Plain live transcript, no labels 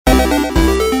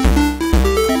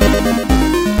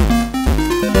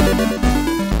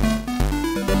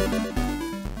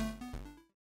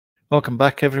Welcome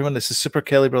back, everyone. This is Super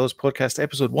Kelly Brothers Podcast,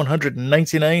 episode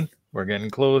 199. We're getting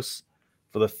close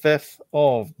for the 5th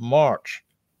of March,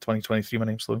 2023. My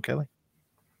name's Sloan Kelly.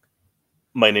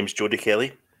 My name's Jody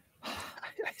Kelly.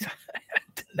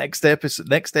 Next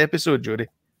episode, Jody.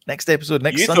 Next episode,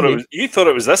 next you Sunday. You thought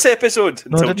it was this episode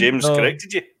until James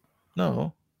corrected you.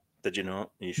 No. Did you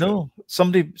not? Are you sure? No.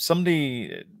 Somebody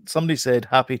said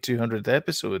happy 200th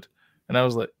episode, and I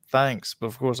was like, thanks. But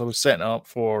of course, I was setting it up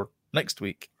for next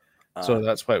week. So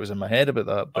that's why it was in my head about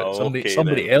that. But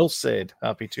somebody else said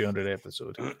happy 200th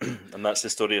episode. And that's the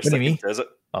story of sticking, is it?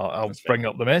 I'll bring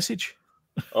up the message.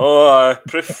 Oh,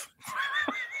 proof.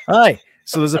 Aye.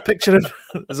 So there's a picture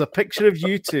of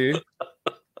you two.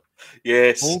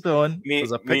 Yes. Hold on.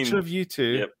 There's a picture of you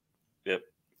two. Yep.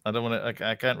 I don't want to.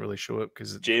 I can't really show it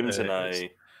because James and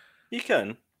I. You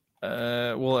can.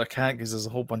 Well, I can't because there's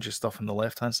a whole bunch of stuff on the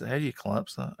left hand side. How do you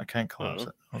collapse that? I can't collapse it.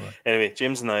 Hold on. Anyway,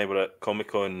 James and I were at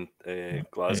Comic-Con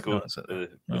Glasgow with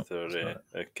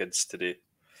our kids today.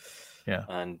 Yeah,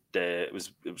 and it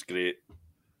was great.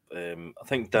 I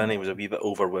think Danny was a wee bit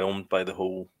overwhelmed by the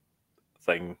whole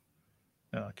thing.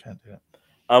 No, I can't do it.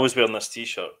 I was wearing this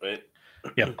T-shirt, right?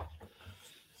 Yeah.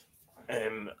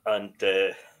 And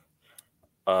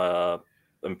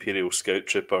Imperial Scout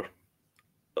Trooper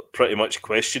pretty much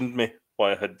questioned me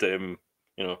why I had,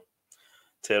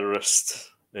 terrorist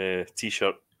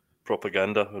T-shirt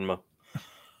propaganda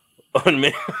on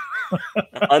me,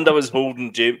 and I was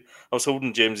holding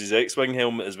James's X-wing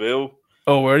helmet as well.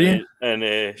 Oh, were you?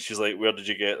 And she's like, "Where did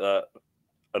you get that?"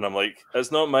 And I'm like,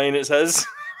 "It's not mine, it's his."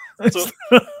 So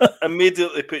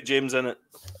immediately put James in it.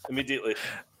 Immediately.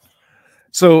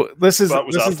 So this is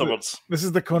afterwards. This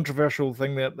is the controversial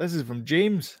thing that this is from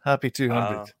James. Happy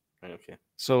 200. Okay.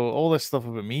 So all this stuff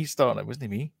about me starting it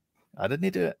wasn't me. I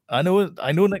didn't do it. I know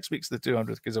next week's the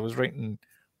 200th because I was writing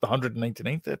the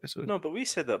 199th episode. No, but we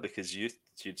said that because you'd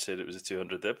said it was the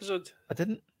 200th episode. I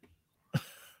didn't.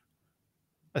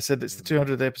 I said it's the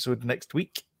 200th episode next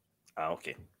week.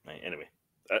 Okay. Right. Anyway,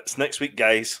 it's next week,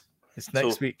 guys. It's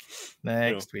next week.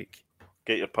 Next week.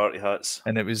 Get your party hats.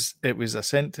 And it was. I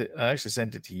actually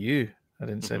sent it to you. I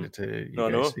didn't send it to you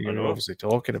guys. So you were obviously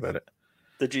talking about it.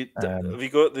 Did you? Have you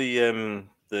got the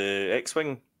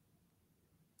X-wing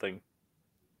thing?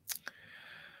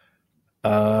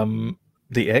 The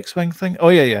X-wing thing. Oh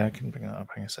yeah. I can bring that up.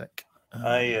 Hang a sec.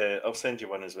 I'll send you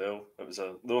one as well. It was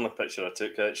the only picture I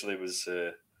took actually was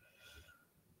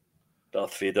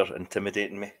Darth Vader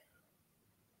intimidating me.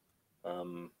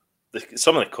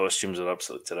 Some of the costumes are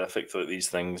absolutely terrific for these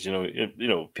things. You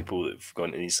know, people that've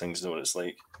gone to these things know what it's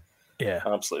like. Yeah,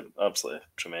 absolutely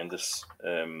tremendous.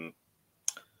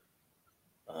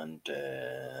 And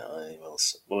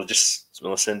will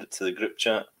I send it to the group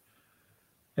chat?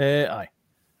 Aye.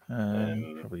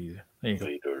 Probably. There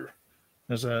you go.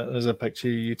 There's a picture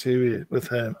of you two with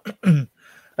him.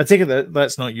 I take it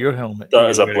that's not your helmet. That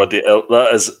is that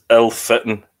is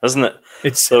ill-fitting, isn't it?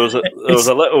 There was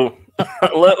a little.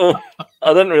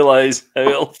 I didn't realise how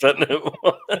ill-fitting it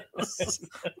was.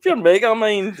 If you're Mega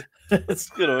Mind,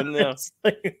 it's in there.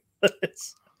 I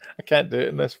can't do it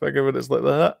in this figure when it's like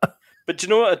that. But you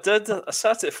know what I did? I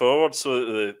sat it forward so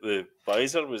that the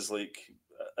visor was like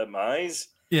at my eyes.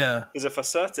 Yeah. Because if I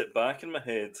sat it back in my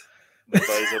head, the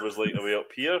visor was like way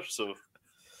up here. So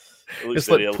it looks it's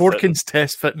like Porkins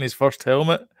test fitting his first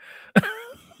helmet.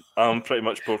 I'm pretty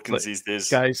much Porkins these days.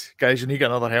 Guys, you need to get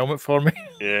another helmet for me.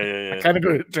 Yeah. I can't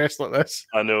go dressed like this.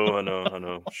 I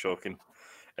know. Shocking.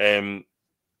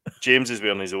 James is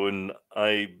wearing his own.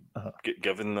 I get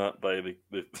given that by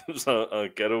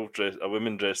a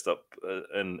woman dressed up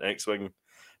in X-wing,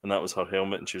 and that was her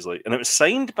helmet, and she was like, and it was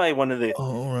signed by one of the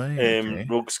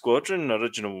Rogue Squadron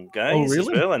original guys as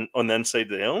well, and on the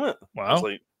inside of the helmet. Wow. I was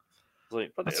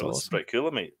like, but that's awesome. It's pretty cool. I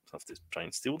might have to try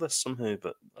and steal this somehow,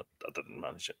 but I didn't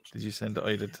manage it. Did you send it?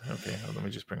 I did. Okay, let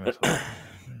me just bring this up.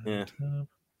 Yeah.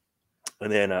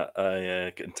 And then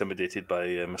I get intimidated by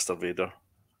Mr. Vader.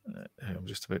 I'm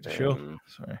just about to show.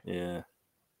 Sorry. Yeah.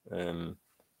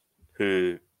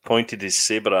 Who pointed his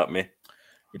saber at me.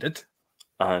 He did.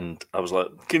 And I was like,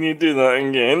 "Can you do that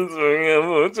again?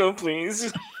 Photo,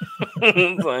 please."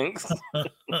 Thanks.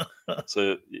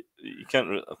 So you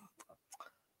can't.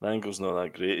 The angle's not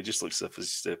that great. It just looks as if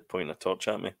he's pointing a torch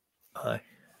at me. Aye.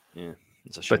 Yeah.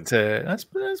 It's a shame. But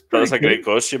that's a great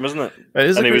costume, isn't it? It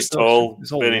is. And he was tall,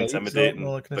 very lights,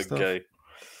 intimidating, big guy.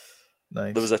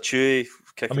 Nice. There was a Chewie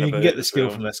kicking about. You can get the skill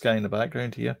from this guy in the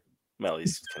background here. Well,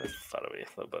 he's kind of far away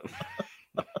a little bit.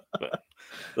 But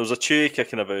there was a Chewie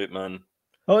kicking about, man.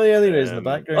 Oh yeah, there he is in the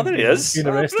background. Oh, there he is. He's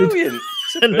been arrested. Brilliant.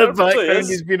 In the background,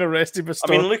 he's been arrested by stormtroopers.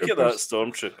 I mean, look at that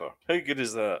stormtrooper. How good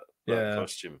is that Yeah.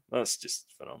 costume? That's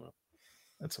just phenomenal.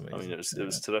 That's amazing. I mean, it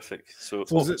was terrific. So I've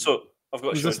got a was show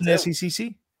this and in the tell.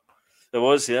 SECC? It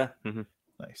was, yeah. Mm-hmm.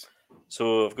 Nice.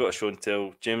 So I've got a show and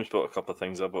tell. James bought a couple of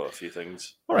things. I bought a few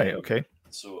things. All right, okay.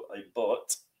 So I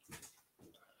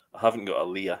haven't got a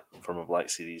Leah from a Black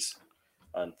Series,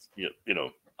 and you know,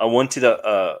 I wanted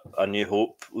a New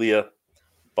Hope Leah,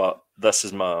 but this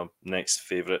is my next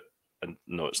favourite. And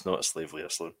no, it's not a Slave Leah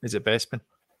Sloan. Is it Bespin?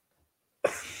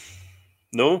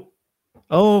 No.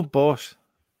 Oh, Bosch.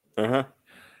 Uh-huh.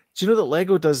 Do you know that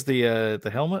Lego does the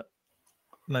helmet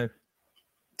now?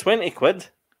 20 quid.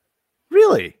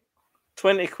 Really?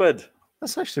 20 quid.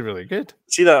 That's actually really good.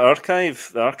 See that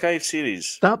the archive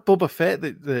series? That Boba Fett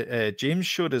that James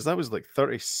showed us, that was like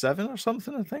 37 or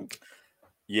something, I think.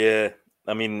 Yeah.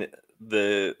 I mean,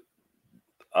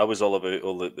 I was all about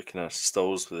all the kind of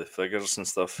stills with the figures and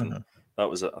stuff. And I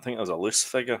think that was a loose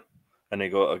figure. And he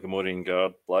got a Gamorrean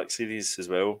Guard Black Series as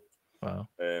well. Wow.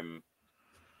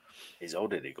 He's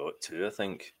already got 2, I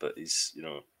think, but he's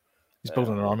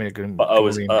building an army of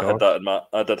Gamorrean Guard.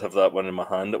 I did have that one in my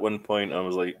hand at one point. I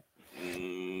was like,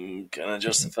 can I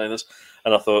justify this?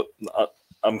 And I thought,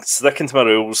 I'm sticking to my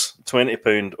rules: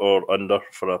 £20 or under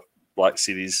for a Black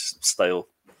Series style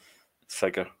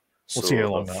figure. We'll see how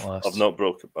long that lasts. I've not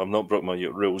broke my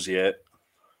rules yet.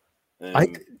 Do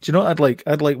you know what I'd like?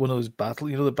 I'd like one of those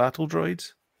the battle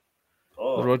droids.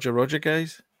 Oh, the Roger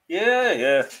guys.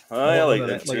 Yeah. I like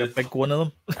that too. Like a big one of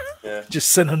them. Yeah.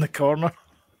 Just sitting in the corner.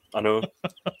 I know.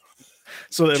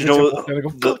 So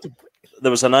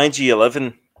there was an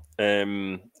IG-11,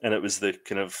 and it was the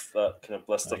kind of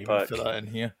blister pack. Put that in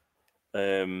here.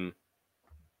 It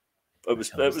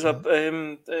was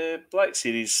a Black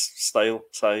Series style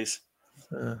size,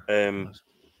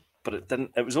 but it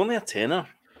didn't. It was only a tenner.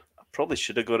 I probably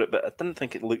should have got it, but I didn't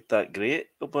think it looked that great.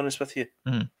 I'll be honest with you.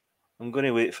 I'm going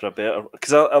to wait for a better,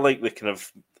 because I like the kind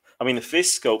of. I mean, the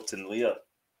face sculpt in Leah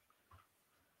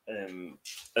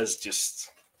is just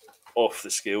off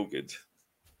the scale good.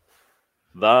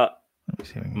 That,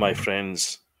 my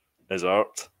friends, is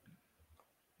art.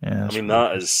 Yeah, I mean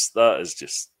that is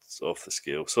just off the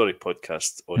scale. Sorry,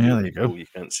 podcast audio. Yeah, there you go. You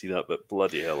can't see that, but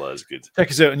bloody hell, that is good. Check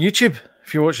us out on YouTube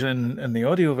if you're watching in the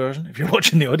audio version. If you're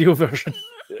watching the audio version.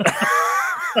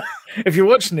 If you're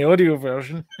watching the audio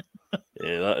version.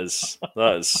 Yeah, that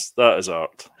is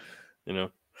art.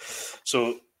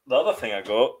 So the other thing I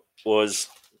got was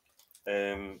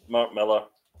Mark Millar.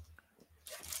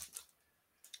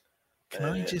 Can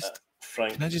I just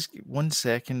 1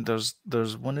 second?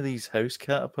 There's one of these house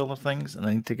caterpillar things, and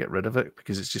I need to get rid of it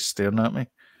because it's just staring at me.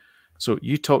 So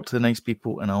you talk to the nice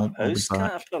people, and I'll be back.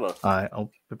 Caterpillar.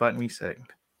 I'll be back in a wee second.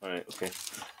 All right, okay.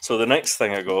 So the next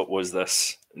thing I got was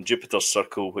this Jupiter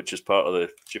Circle, which is part of the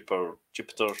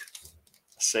Jupiter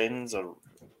Ascends or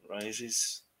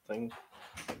Rises thing,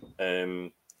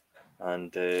 and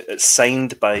it's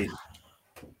signed by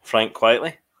Frank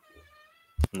Quitely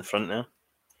in the front there.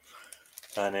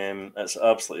 And it's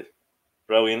absolutely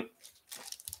brilliant.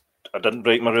 I didn't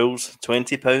break my rules.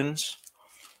 £20.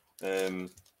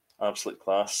 Absolute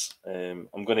class. I'm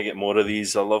going to get more of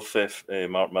these. I love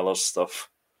Mark Millar's stuff.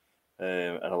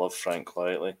 And I love Frank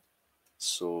Quitely.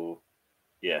 So,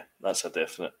 yeah, that's a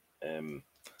definite. I'm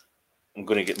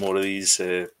going to get more of these.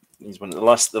 The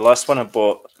last one I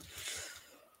bought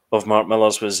of Mark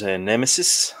Millar's was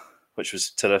Nemesis, which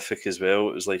was terrific as well.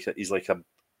 It was like he's like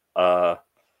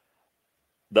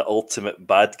the ultimate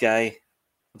bad guy.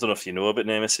 I don't know if you know about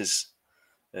Nemesis.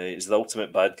 He's the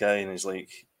ultimate bad guy, and he's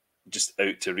like just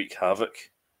out to wreak havoc.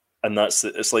 And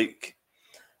it's like,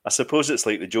 I suppose it's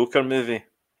like the Joker movie,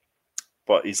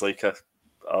 but he's like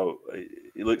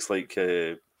he looks like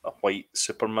a white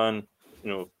Superman,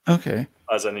 Okay.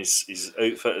 As in his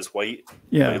outfit is white.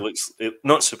 Yeah. He looks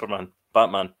not Superman,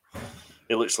 Batman.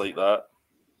 He looks like that.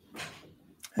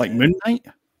 Like Moon Knight?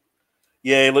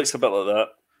 Yeah, he looks a bit like that.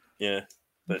 Yeah.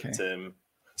 But okay.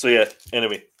 So yeah,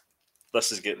 anyway,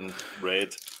 this is getting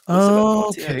red. Oh,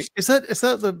 okay. Is that the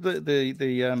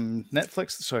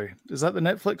Netflix? Sorry, is that the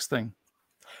Netflix thing?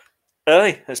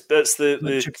 Aye, it's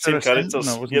the same characters.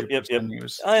 No, yep.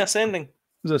 Aye, Ascending.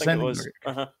 Was it Ascending?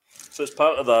 So it's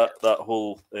part of that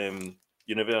whole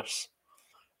universe,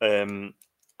 and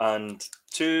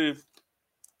two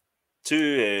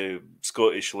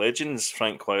Scottish legends,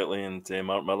 Frank Quitely and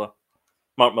Mark Millar.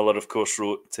 Mark Millar, of course,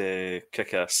 wrote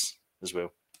Kick-Ass as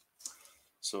well.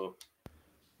 So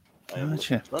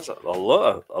gotcha. That's a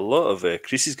lot of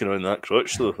creases going on in that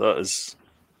crotch, though. That is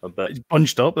a bit it's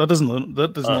bunched up. That does not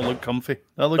look comfy.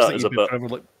 That looks like you've been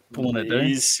forever pulling it down.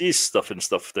 He's stuffing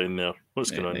stuff down there. What's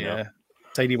going on there?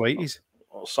 Tidy whiteys.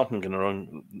 Well, something going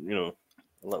wrong.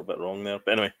 A little bit wrong there.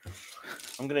 But anyway,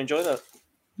 I'm going to enjoy that.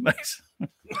 Nice.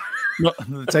 Not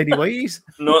the tidy whities.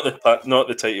 Not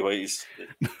the tidy whities.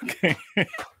 Okay.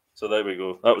 So there we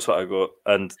go. That was what I got.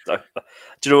 And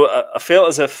do you know? I felt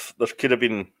as if there could have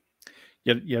been.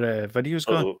 Your video's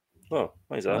gone. Oh,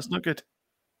 why is that? That's not good.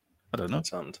 I don't know.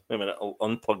 What's happened? Wait a minute. I'll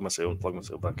unplug myself and plug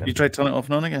myself back in. You tried turning it off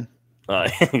and on again?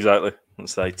 Aye, exactly.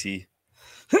 It's the IT.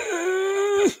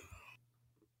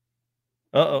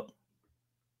 Uh-oh.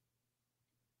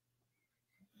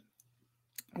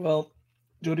 Well,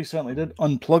 Jody certainly did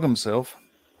unplug himself.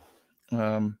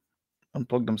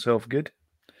 Unplugged himself good.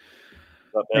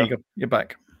 There you go. You're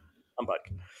back. I'm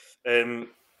back.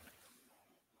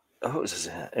 What was this?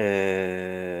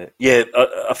 Yeah,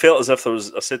 I felt as if there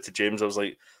was. I said to James, I was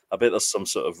like, I bet there's some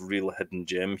sort of real hidden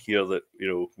gem here that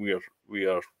we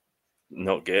are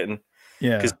not getting.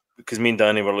 Yeah, because me and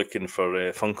Danny were looking for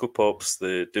Funko Pops,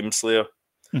 the Doomslayer,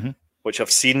 which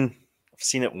I've seen. I've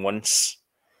seen it once,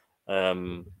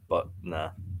 but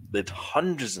nah, they had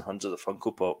hundreds and hundreds of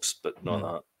Funko Pops, but not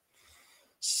that.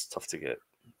 It's tough to get.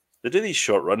 They do these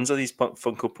short runs of these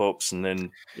Funko Pops, and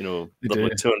then they're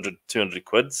like 200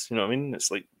 quid. You know what I mean?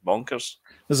 It's like bonkers.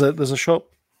 There's a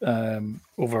shop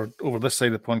over this side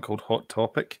of the pond called Hot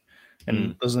Topic,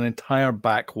 and there's an entire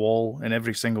back wall in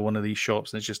every single one of these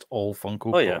shops, and it's just all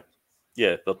Funko. Oh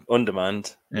yeah, they're on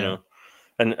demand. You know,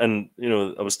 and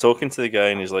I was talking to the guy,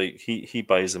 and he's like, he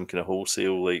buys them kind of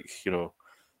wholesale, like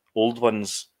old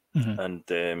ones, and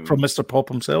from Mr. Pop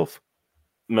himself.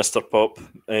 Mr. Pop,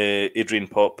 Adrian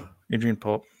Pop. Adrian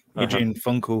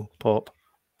Funko Pop.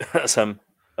 That's him.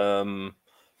 And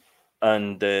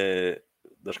they're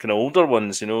kind of older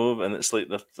ones, and it's like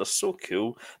they're so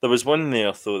cool. There was one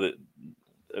there, though, that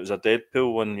it was a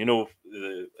Deadpool one, in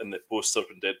the poster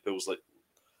when Deadpool's like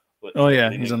oh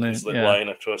yeah, he's lying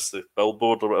across the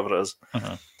billboard or whatever it is.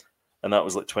 And that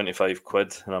was like 25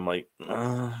 quid, and I'm like,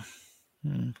 no,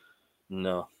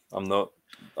 I'm not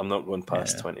going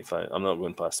past 25. I'm not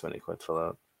going past 20 quid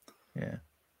for that. Yeah.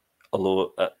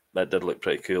 Although that did look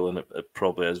pretty cool, and it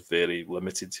probably is very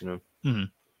limited, But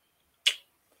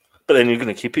then you're going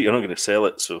to keep it. You're not going to sell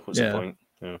it. So what's the point?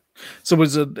 Yeah. So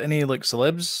was there any like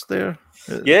celebs there?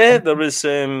 Yeah, there was.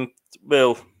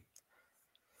 Well,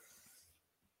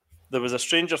 there was a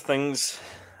Stranger Things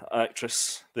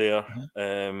actress there.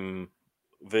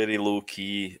 Very low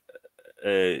key.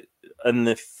 In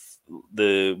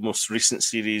the most recent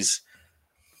series,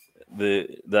 the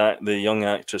young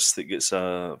actress that gets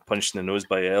punched in the nose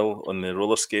by Elle on the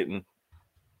roller skating.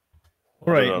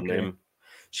 Right. Her name.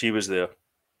 She was there.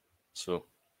 So,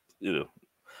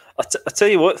 I tell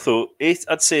you what though,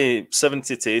 I'd say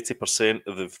 70 to 80%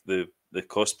 of the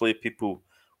cosplay people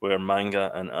were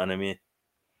manga and anime.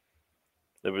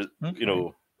 There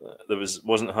was,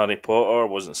 wasn't Harry Potter,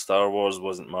 wasn't Star Wars,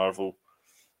 wasn't Marvel.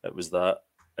 It was that,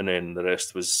 and then the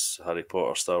rest was Harry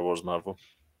Potter, Star Wars, Marvel.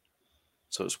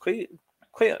 So it was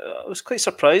I was quite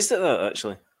surprised at that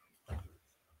actually.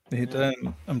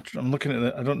 I'm looking at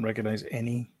it. I don't recognize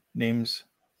any names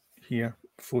here.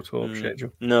 Photo op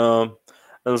schedule. No,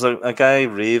 there was a guy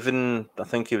Raven. I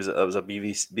think it was a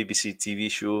BBC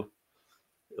TV show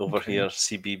over here,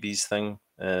 CBBS thing.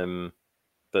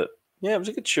 But yeah, it was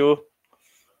a good show.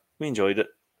 We enjoyed it,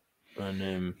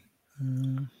 and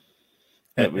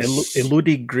it was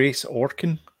Elodie Grace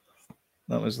Orkin.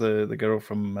 That was the girl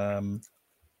from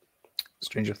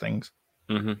Stranger Things.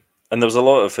 And there was a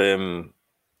lot of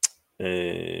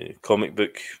comic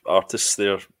book artists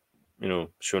there,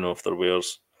 showing off their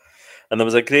wares. And there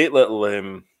was a great little a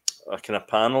kind of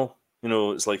panel,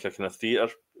 it's like a kind of theatre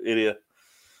area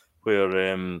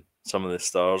where some of the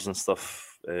stars and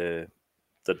stuff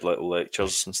did little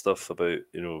lectures and stuff about,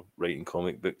 writing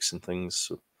comic books and things.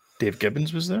 So Dave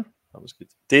Gibbons was there? That was good.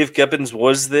 Dave Gibbons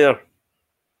was there.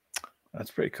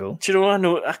 That's pretty cool. Do you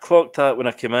know, I clocked that when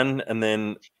I came in, and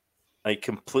then I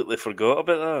completely forgot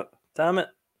about that. Damn it.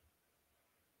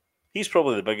 He's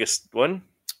probably the biggest one.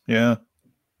 Yeah.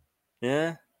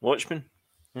 Yeah. Watchmen.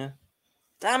 Yeah.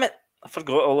 Damn it. I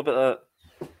forgot all about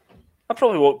that. I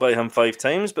probably walked by him 5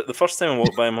 times, but the first time I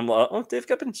walked by him, I'm like, oh, Dave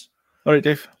Gibbons. All right,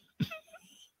 Dave.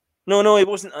 No, he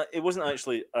wasn't. It wasn't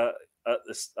actually at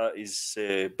his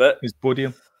bit. His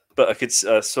podium. But I could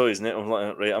saw his name. I'm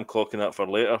like, right, I'm clocking that for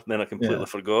later. And then I completely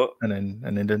forgot. And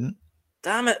then didn't.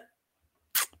 Damn it.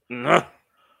 No.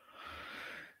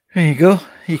 There you go.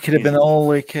 He could have been all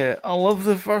like, I love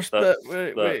the first bit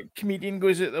where comedian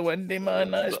goes out the window,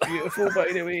 man. That's beautiful,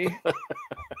 by the way.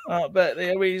 That bit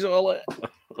there where he's all like...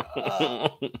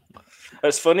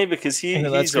 It's funny because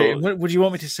he's all... What would you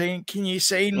want me to say? Can you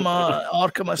sign my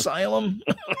Arkham Asylum?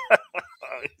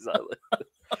 Exactly.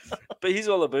 But he's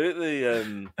all about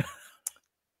the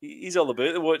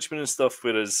Watchmen and stuff,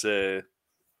 whereas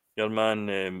your man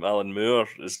Alan Moore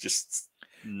is just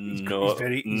he's not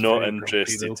very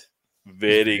interested. Grumpy,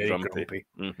 very grumpy.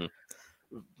 Mm-hmm.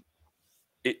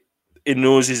 He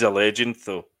knows he's a legend,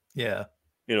 though. Yeah.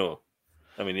 You know,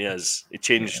 I mean, he is. He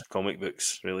changed comic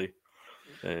books, really.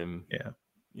 Yeah.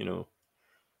 You know,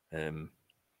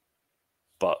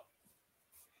 but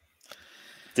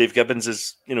Dave Gibbons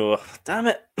is, you know, damn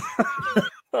it.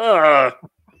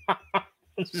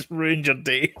 Just ruined your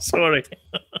day. Sorry.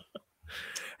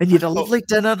 And you had a lovely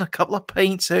dinner and a couple of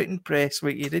pints out in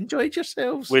Prestwick. You'd enjoyed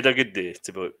yourselves. We had a good day,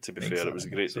 to be fair. It was a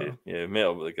great day. Yeah, met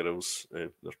up with the girls, their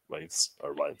wives,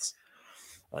 our wives.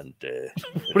 And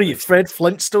what are you, Fred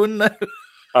Flintstone now?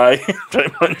 Aye,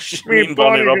 pretty much. Me and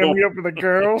Barney Rubble. Meet up with the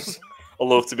girls.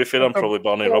 Although, to be fair, I'm probably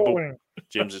Barney Rubble.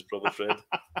 James is probably Fred.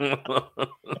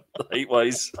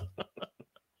 Height-wise.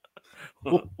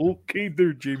 Okay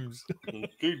there, James.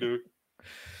 Okay there.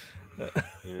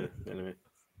 Yeah, anyway.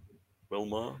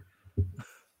 Wilma.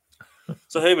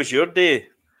 So how was your day?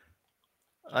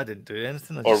 I didn't do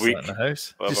anything. I just sat in the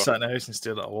house. Whatever. Just sat in the house and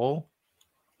stared at a wall.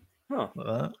 Oh, like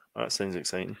that. That sounds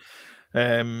exciting.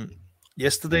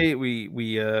 Yesterday we've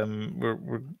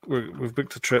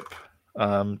booked a trip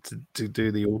to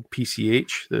do the old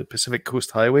PCH, the Pacific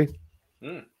Coast Highway.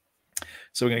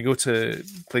 So we're going to go to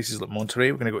places like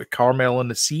Monterey. We're going to go to Carmel on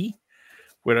the Sea,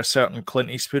 where a certain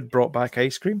Clint Eastwood brought back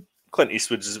ice cream. Clint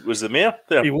Eastwood was the mayor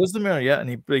there. He was the mayor, yeah, and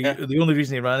the only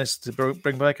reason he ran is to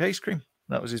bring back ice cream.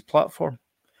 That was his platform.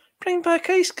 Bring back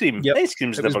ice cream. Yep. Ice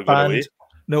cream's never gone away.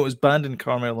 No, it was banned in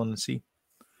Carmel on the Sea.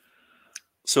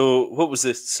 So, what was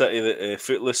the city that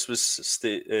Footloose was set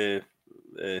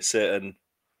in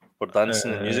for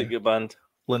dancing and music get banned?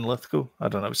 Linlithgow. I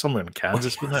don't know. It was somewhere in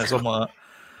Kansas, wasn't it? Something like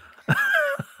that.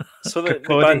 So they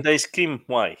banned ice cream.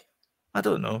 Why? I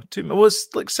don't know. It was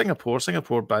like Singapore.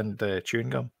 Singapore banned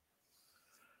chewing gum.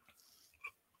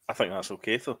 I think that's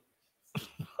okay, though.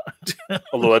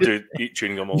 Although I do eat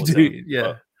chewing gum all the time. Yeah.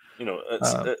 But, you know,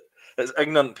 it's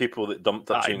ignorant people that dump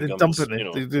their chewing gum.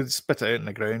 They spit it out in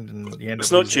the ground, and you end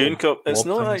it's not chewing gum. It's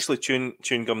not actually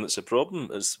chewing gum that's the problem.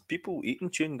 It's people eating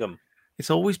chewing gum. It's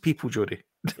always people, Jody.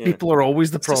 Yeah. People are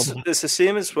always the problem. It's the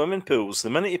same as swimming pools. The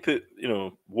minute you put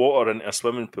water into a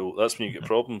swimming pool, that's when you get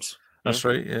problems. That's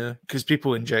right. Yeah, because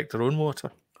people inject their own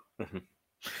water.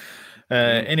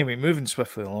 Anyway, moving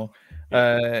swiftly along.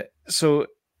 So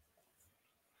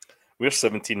we're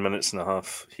 17 minutes and a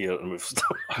half here, and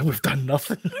we've done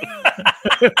nothing.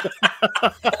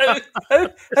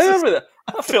 However,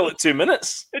 I felt like 2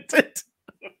 minutes. It did.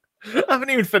 I haven't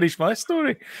even finished my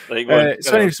story. Right,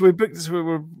 so anyway,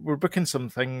 we're booking some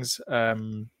things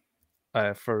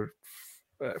for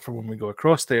when we go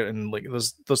across there, and like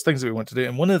there's things that we want to do,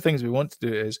 and one of the things we want to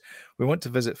do is we want to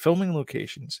visit filming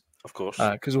locations. Of course,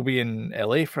 because we'll be in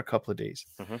LA for a couple of days.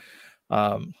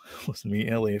 Listen,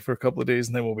 meet LA for a couple of days,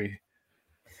 and then we'll be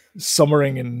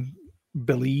summering in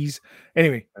Belize.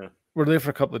 Anyway, we're there for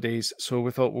a couple of days, so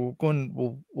we thought we'll go and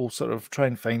we'll sort of try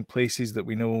and find places that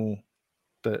we know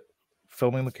that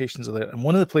filming locations are there. And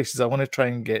one of the places I want to try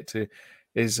and get to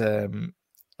is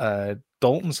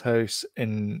Dalton's house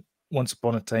in Once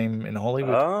Upon a Time in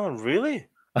Hollywood. Oh, really?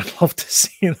 I'd love to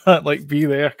see that, like, be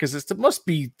there, because there must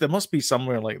be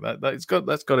somewhere like that. That's got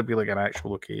to be like an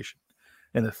actual location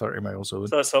in the 30 mile zone.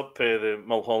 So that's up the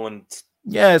Mulholland.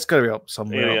 Yeah, it's got to be up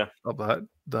somewhere area. up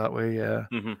that way. Yeah.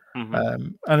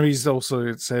 And he's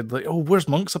also said like, "Oh, where's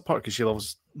Monk's apartment?" Because she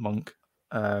loves Monk.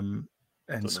 And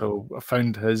so I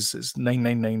found his. It's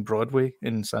 999 Broadway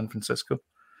in San Francisco.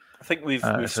 I think we've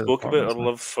spoke about our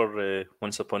love for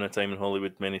Once Upon a Time in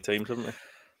Hollywood many times, haven't we?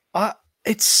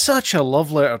 It's such a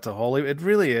love letter to Hollywood. It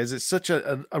really is. It's such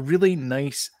a really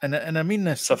nice, and I mean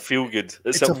this. It's a feel good.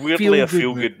 It's a weirdly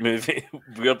feel good movie.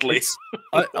 Weirdly,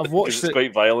 I've watched it. It's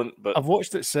quite violent, but I've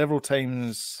watched it several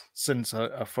times since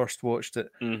I first watched it,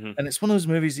 and it's one of those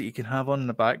movies that you can have on in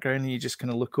the background and you just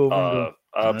kind of look over and go,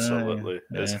 absolutely,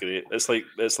 it's great. It's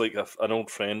like an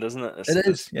old friend, isn't it? It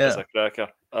is. Yeah, it's a cracker.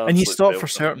 And you stop for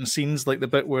certain scenes, like the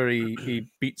bit where he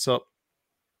beats up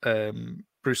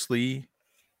Bruce Lee.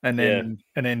 And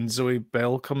then Zoe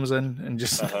Bell comes in and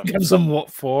just gives him what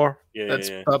for.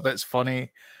 That bit's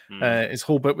funny. His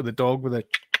whole bit with the dog with that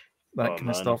kind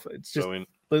of stuff. It's just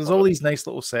there's all these nice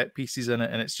little set pieces in it,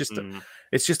 and it's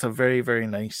just a very, very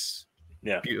nice,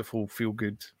 beautiful, feel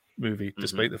good movie,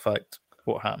 despite the fact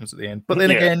what happens at the end. But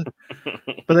then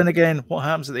again, what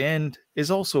happens at the end is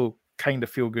also kind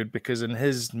of feel good, because in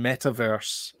his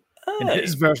metaverse, in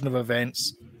his version of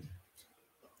events,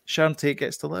 Sharon Tate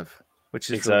gets to live. Which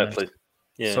is exactly,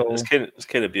 really nice. So it's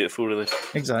kind of beautiful, really.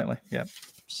 Exactly, yeah.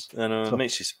 I know, it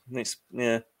makes you, it's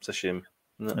a shame.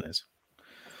 It is.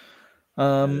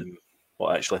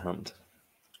 What actually happened?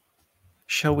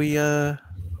 Shall we? Thought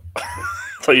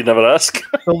you'd never ask.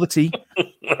 Fill the tea.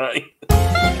 Right.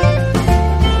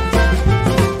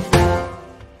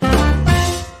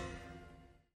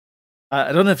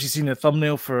 I don't know if you've seen the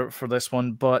thumbnail for this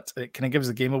one, but it kind of gives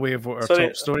the game away of what our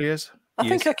top story is. I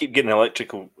think I keep getting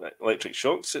electric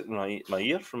shocks in my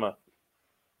ear from my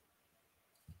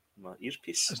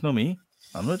earpiece. It's not me.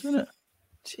 I'm not doing it.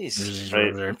 Jeez.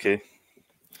 Right. Okay.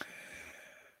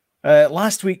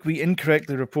 Last week, we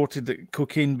incorrectly reported that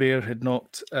Cocaine Bear had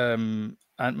knocked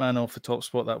Ant-Man off the top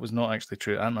spot. That was not actually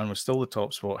true. Ant-Man was still the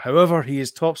top spot. However, he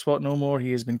is top spot no more.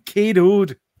 He has been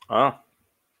KO'd.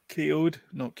 KO'd,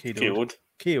 not KO'd.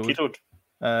 KO'd.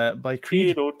 By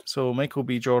Creed. KO'd. So Michael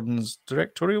B. Jordan's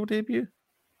directorial debut.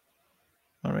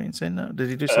 All right in saying that? Did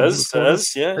he do something? It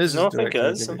is, yeah. No, I think it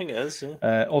is. I think it is,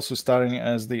 yeah. Also starring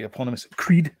as the eponymous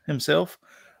Creed himself.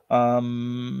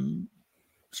 Straight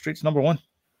to number 1.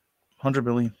 100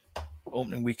 million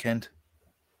opening weekend.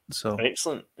 So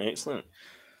excellent.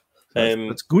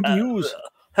 That's good news.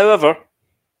 However,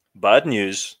 bad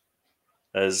news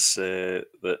is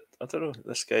that I don't know.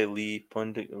 This guy Lee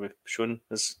Pondick, we've shown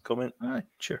his comment.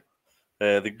 Sure.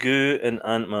 The goo in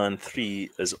Ant-Man 3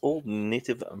 is old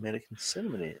Native American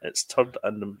ceremony. It's turd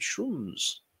and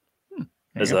mushrooms.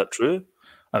 Is that true?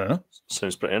 I don't know.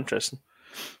 Sounds pretty interesting.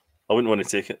 I wouldn't want to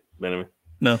take it, but anyway.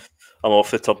 No. I'm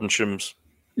off the turd and shrooms.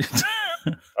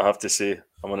 I have to say,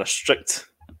 I'm on a strict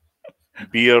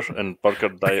beer and burger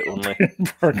diet only.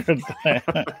 Burger diet.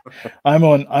 I'm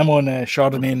on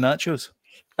Chardonnay and nachos.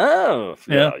 Oh,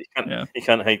 yeah. You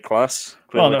can't hide class.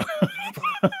 Clearly.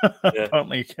 Oh, no.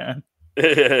 Apparently you can.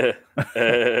 He's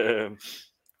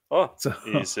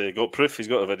got proof. He's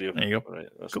got a video. There you go. Right,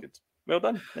 that's good. Well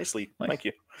done. Nicely. Nice. Thank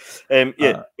you.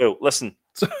 Well, listen.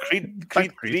 Creed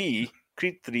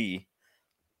 3.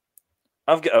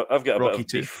 I've got a bit of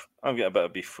beef. I've got a bit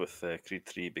of beef with Creed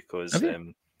 3 because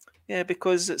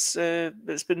because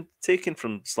it's been taken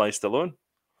from Sly Stallone.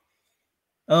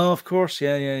 Oh, of course,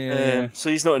 yeah.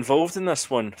 So he's not involved in this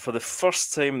one for the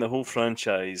first time in the whole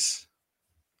franchise.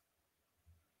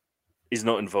 He's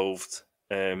not involved.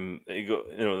 He got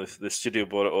the studio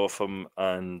bought it off him,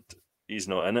 and he's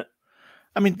not in it.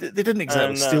 I mean, they didn't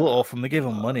exactly steal it off him. They gave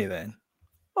him money then.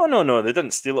 Oh no, they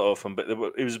didn't steal it off him, but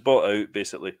it was bought out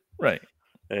basically. Right.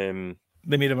 They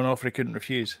made him an offer he couldn't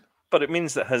refuse. But it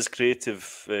means that his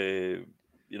creativity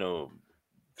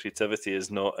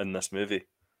is not in this movie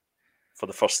for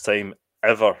the first time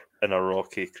ever in a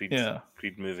Rocky Creed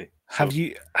movie. So,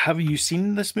 have you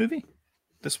seen this movie?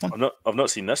 This one? I've not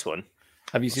seen this one.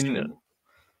 Have you seen it?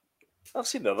 I've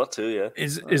seen the other two. Yeah.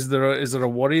 Is there a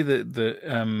worry that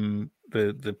the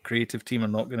creative team are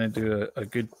not going to do a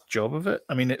good job of it?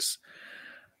 I mean,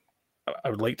 I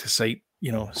would like to cite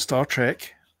Star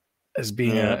Trek as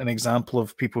being an example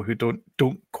of people who don't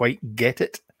quite get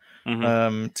it,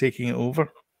 taking it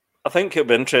over. I think it'll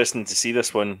be interesting to see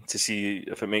this one to see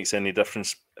if it makes any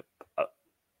difference.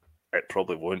 It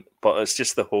probably won't, but it's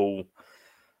just the whole.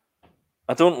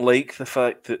 I don't like the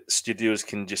fact that studios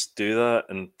can just do that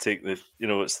and take the,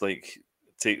 it's like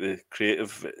take the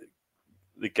creative,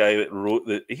 the guy that wrote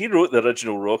the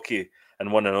original Rocky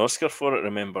and won an Oscar for it.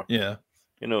 Remember? Yeah.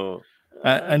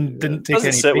 And didn't take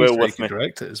any sit well with me.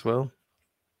 Direct it as well.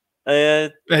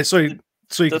 Sorry,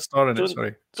 so he could star in it.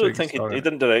 Sorry, don't think he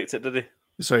didn't direct it, did he?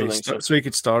 Sorry, so he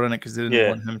could star in it because they didn't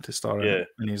want him to star in it,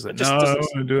 and he's like, "No, I don't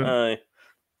want to do it."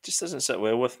 Just doesn't sit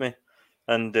well with me,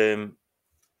 and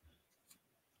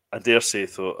I dare say,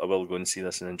 thought I will go and see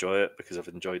this and enjoy it because I've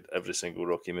enjoyed every single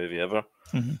Rocky movie ever.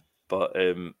 Mm-hmm. But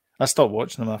I stopped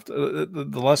watching them after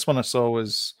the last one I saw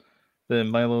was the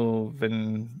Milo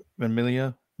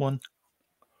Ventimiglia one.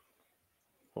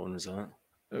 What one was that?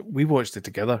 We watched it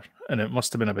together, and it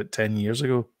must have been about 10 years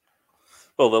ago.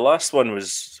 Well, the last one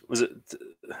was it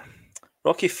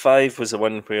Rocky 5 was the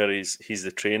one where he's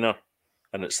the trainer,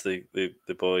 and it's the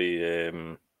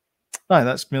boy.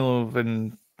 That's Milo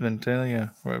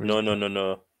Ventimiglia.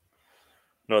 No,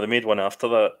 they made one after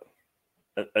that.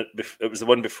 It was the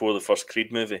one before the first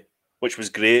Creed movie, which was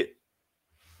great,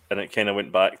 and it kind of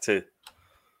went back to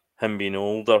him being an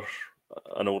older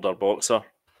boxer.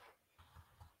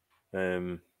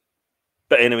 But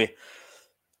anyway,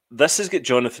 this has got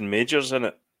Jonathan Majors in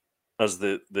it as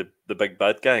the big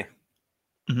bad guy.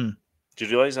 Mm-hmm. Did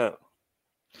you realise that?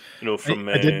 From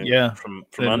I did, from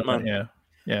Ant-Man.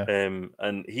 Yeah.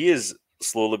 And he is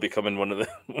slowly becoming one of the.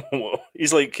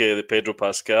 He's like the Pedro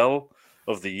Pascal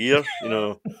of the year.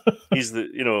 He's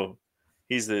the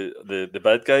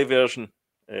bad guy version.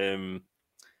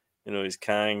 He's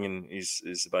Kang and he's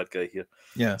the bad guy here.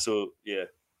 Yeah. So yeah.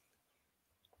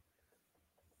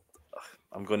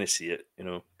 I'm going to see it,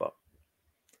 but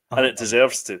and it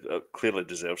deserves to. Clearly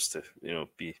deserves to,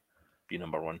 be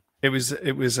number one. It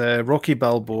was Rocky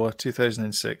Balboa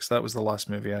 2006. That was the last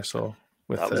movie I saw.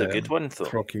 That was a good one, though.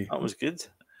 Rocky. That was good.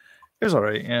 It was all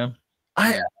right.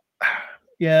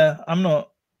 Yeah. I'm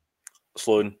not.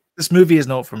 Sloan. This movie is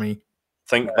not for me.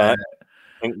 Think back.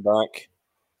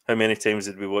 How many times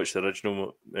did we watch the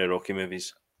original Rocky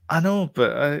movies? I know,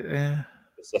 but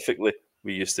specifically,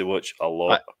 we used to watch a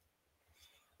lot.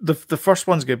 The first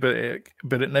one's good,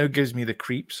 but it now gives me the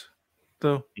creeps,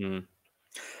 though.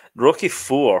 Rocky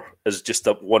 4 is just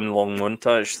a one long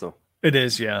montage, though. It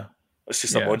is, yeah. It's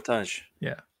just a montage,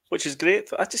 yeah, which is great.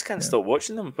 I just can't stop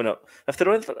watching them. If they're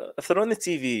on the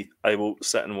TV, I will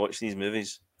sit and watch these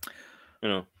movies.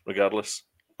 Regardless.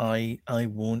 I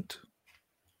won't.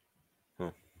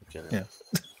 Oh, okay. Yeah.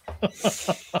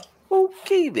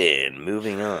 Okay, then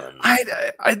moving on.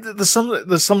 There's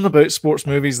something about sports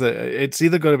movies that it's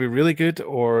either got to be really good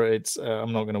or it's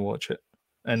I'm not going to watch it.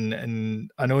 And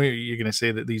I know you're going to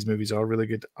say that these movies are really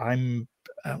good. I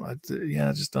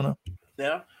just don't know.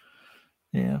 Yeah.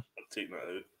 Yeah. I'll take that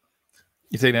out.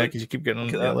 You take that because you keep getting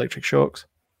the electric shocks.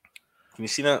 Can you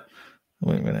see that?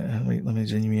 Wait a minute. Wait, let me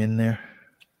zoom you in there.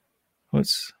 What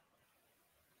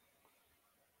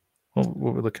are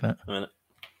we looking at? A minute.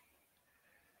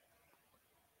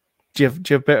 Do you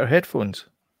have better headphones?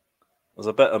 There's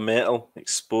a bit of metal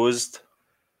exposed.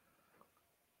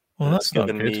 Well, that's not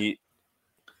good.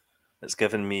 It's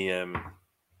giving me.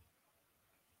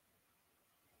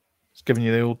 It's giving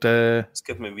you the old. It's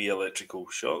giving me wee electrical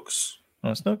shocks.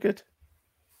 Oh, it's not good.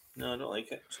 No, I don't like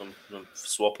it. So I'm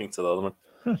swapping to the other one.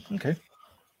 Okay.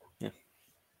 Yeah.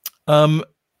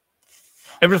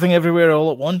 Everything Everywhere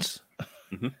All at Once.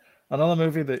 Mm-hmm. Another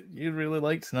movie that you really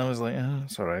liked, and I was like,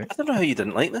 it's all right. I don't know how you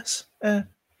didn't like this.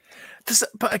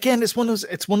 But again, it's one of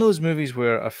those movies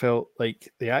where I felt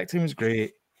like the acting was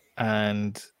great,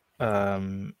 and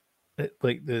the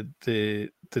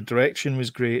direction was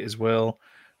great as well,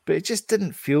 but it just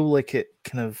didn't feel like it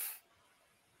kind of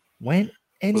went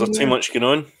anywhere. Was there too much going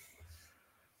on?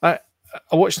 I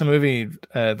watched the movie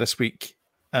this week,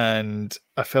 and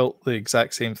I felt the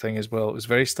exact same thing as well. It was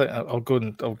very. I'll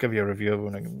give you a review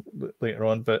of it later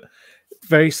on, but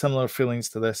very similar feelings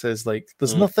to this. Is like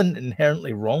there's nothing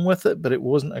inherently wrong with it, but it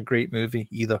wasn't a great movie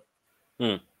either.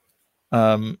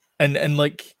 And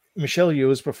like Michelle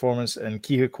Yeoh's performance and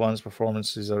Ke Huy Quan's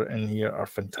performances are in here are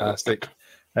fantastic.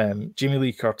 Jamie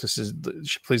Lee Curtis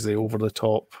she plays the over the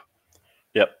top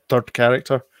third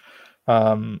character.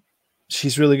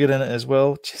 She's really good in it as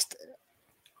well.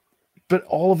 But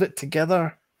all of it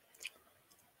together.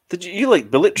 Did you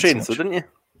like Bullet Train, though, didn't you?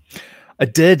 I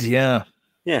did, yeah.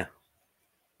 Yeah.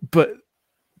 But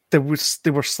there were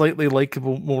slightly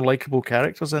more likable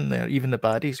characters in there, even the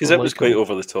baddies. Because it was quite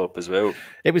over the top as well.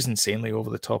 It was insanely over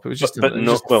the top. It was just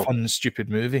a fun, stupid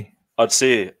movie. I'd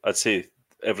say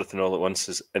Everything All at Once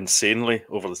is insanely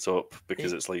over the top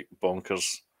because it's like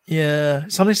bonkers. Yeah,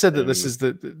 somebody said that this is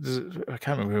I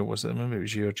can't remember who it was. Maybe it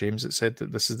was you or James that said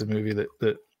that this is the movie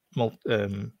that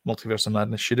Multiverse of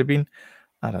Madness should have been.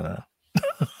 I don't know.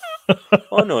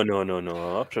 Oh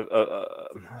no!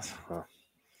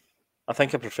 I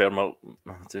think I prefer do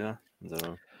I? Don't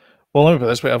know. Well, let me put it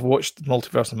this way: I've watched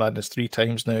Multiverse of Madness 3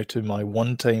 times now to my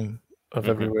one time of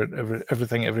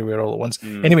Everything Everywhere All at Once.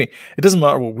 Anyway, it doesn't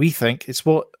matter what we think; it's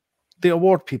what the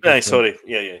award people. Yeah, sorry.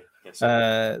 Yeah.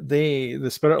 The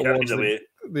Spirit Awards.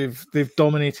 They've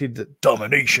dominated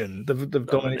domination. They've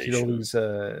dominated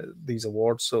all these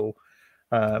awards. So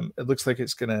it looks like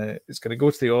it's gonna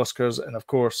go to the Oscars, and of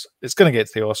course it's gonna get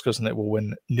to the Oscars, and it will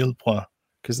win nil point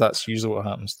because that's usually what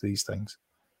happens to these things.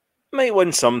 Might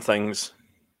win some things.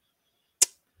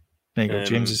 There you go.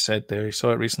 James has said there he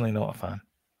saw it recently. Not a fan.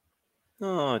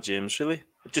 Oh, James, really?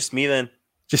 Just me then?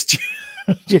 Just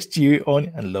you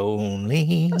on and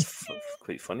lonely. That's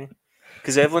quite funny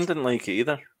because Evelyn didn't like it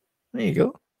either. There you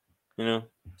go.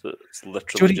 So it's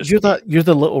literally Jody, you're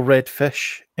the little red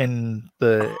fish in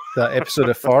that episode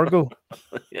of Fargo.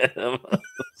 Yeah,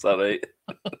 is that right?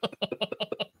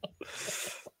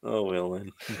 Oh well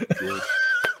then.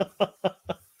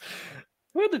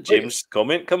 Where did James'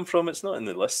 comment come from? It's not in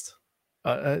the list.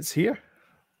 It's here.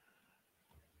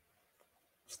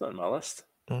 It's not in my list.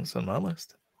 Oh, it's on my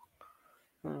list.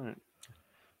 All right.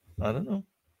 I don't know.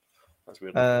 That's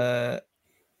weird.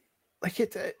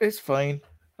 It's fine.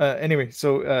 Anyway,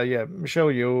 so Michelle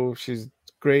Yeoh, she's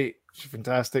great. She's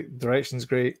fantastic. Direction's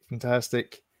great.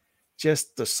 Fantastic.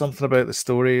 Just there's something about the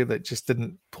story that just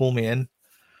didn't pull me in.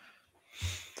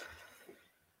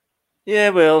 Yeah,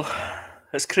 well,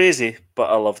 it's crazy,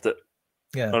 but I loved it.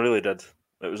 Yeah, I really did.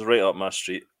 It was right up my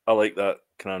street. I like that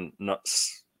kind of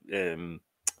nuts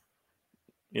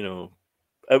you know,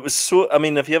 it was so. I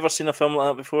mean, have you ever seen a film like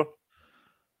that before?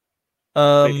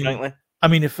 Quite frankly, I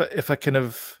mean, if I kind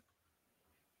of,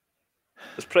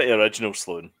 it's pretty original,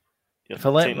 Sloan. If I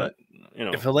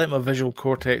let my visual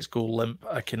cortex go limp,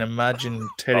 I can imagine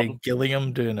Terry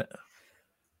Gilliam doing it.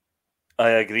 I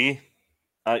agree.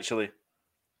 Actually,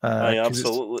 I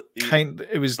absolutely.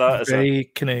 It was very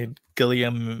kind of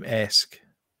Gilliam-esque.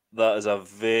 That is a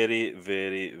very,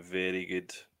 very, very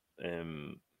good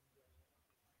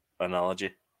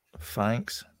analogy.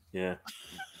 Thanks. Yeah,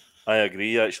 I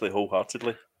agree. Actually,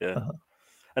 wholeheartedly. Yeah,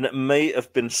 and it might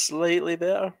have been slightly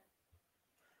better.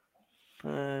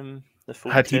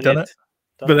 Had he done it?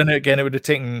 But then again, it would have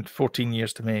taken 14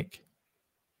 years to make.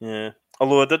 Yeah.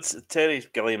 Although I did Terry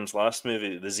Gilliam's last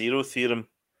movie, The Zero Theorem.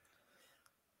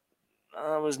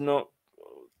 I was not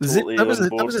totally that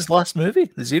was his last movie,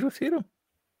 The Zero Theorem?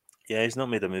 Yeah, he's not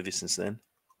made a movie since then.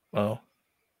 Wow.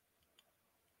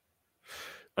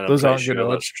 And those aren't good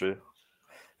odds. That's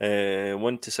true.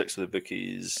 1 to 6 of the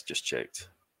bookies, just checked.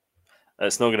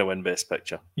 It's not going to win Best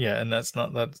Picture. Yeah, and those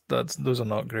are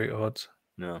not great odds.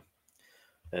 No.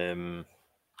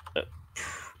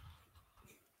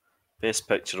 Best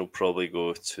Picture will probably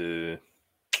go to.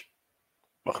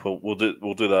 We'll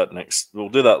do that next. We'll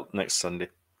do that next Sunday.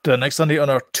 Do it next Sunday on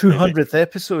our 200th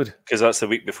episode. Because that's the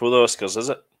week before the Oscars, is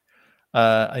it?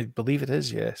 I believe it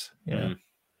is. Yes. Yeah.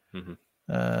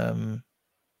 Mm-hmm.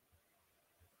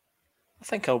 I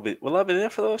think I'll be. Will I be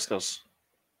there for the Oscars?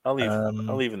 I'll leave.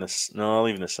 I'll leave in this. No, I'll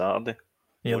leave in this Saturday.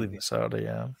 Yeah, leave this Saturday.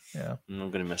 Yeah.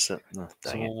 I'm going to miss it. No,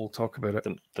 so we'll talk about it.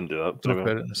 Didn't do that. Talk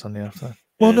about it on the Sunday after.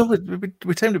 Well, no,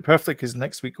 we timed it perfect because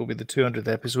next week will be the 200th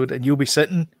episode, and you'll be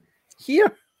sitting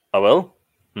here. I will.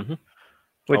 Mm-hmm.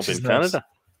 Which I'll is be in Canada.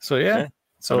 So yeah.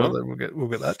 So we'll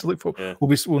get that to look for. Yeah.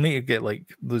 We'll need to get like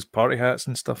those party hats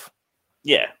and stuff.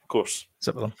 Yeah, of course.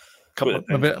 Sit with them.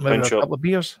 Maybe a couple of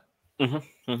beers.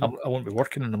 Mm-hmm. Mm-hmm. I won't be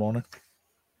working in the morning.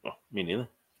 Oh, me neither.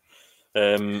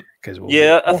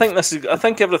 I think this is. I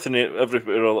think everything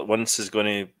everywhere all at once is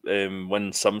going to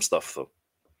win some stuff though.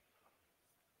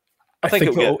 I think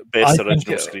it'll get best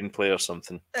original screenplay or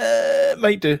something. It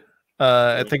might do.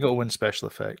 I think it'll win special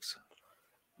effects.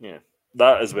 Yeah,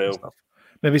 that as well. Stuff.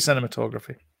 Maybe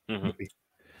cinematography. Mm-hmm. Maybe.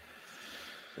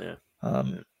 Yeah.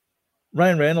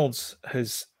 Ryan Reynolds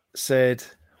has said,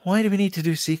 "Why do we need to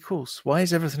do sequels? Why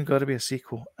has everything got to be a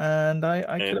sequel?" And I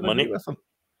could agree with him.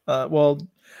 Well,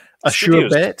 a sure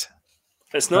bet.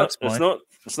 It's not.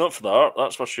 It's not for the art.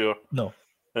 That's for sure. No,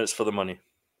 it's for the money.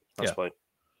 That's why.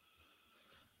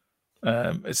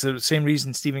 It's the same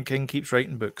reason Stephen King keeps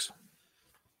writing books.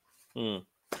 No,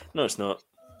 it's not.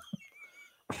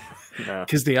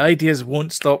 Because the ideas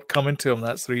won't stop coming to him.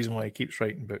 That's the reason why he keeps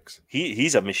writing books.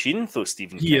 He's a machine, though,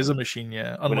 Stephen King. He is a machine,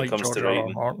 yeah. Unlike George R. R.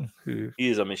 Martin, he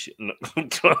is a machine.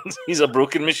 He's a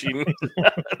broken machine.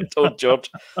 Told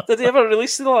George. Did he ever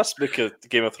release the last book of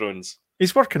Game of Thrones?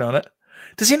 He's working on it.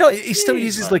 Does he not? He still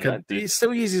uses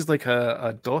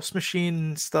a DOS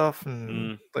machine stuff,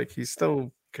 and like he's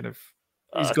still kind of.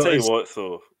 I'll tell you what,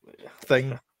 though,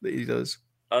 thing that he does.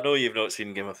 I know you've not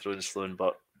seen Game of Thrones, Sloan,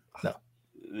 but no.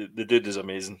 The dude is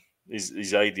amazing.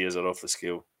 His ideas are off the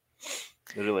scale.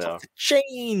 They really are. The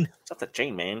chain. It's off the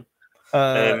chain, man.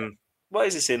 What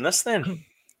is he saying this then?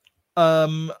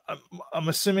 I'm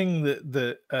assuming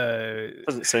that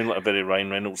doesn't sound like a very Ryan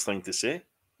Reynolds thing to say.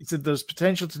 He said there's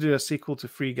potential to do a sequel to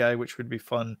Free Guy, which would be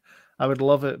fun. I would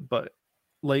love it, but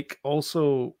like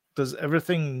also, does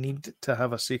everything need to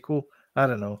have a sequel? I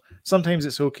don't know. Sometimes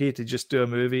it's okay to just do a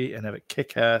movie and have it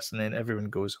kick ass, and then everyone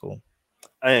goes home.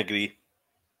 I agree.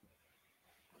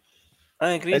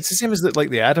 It's the same as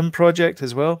the Adam Project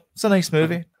as well. It's a nice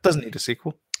movie. Doesn't need a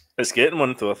sequel. It's getting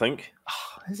one though, I think.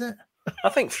 Oh, is it? I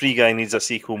think Free Guy needs a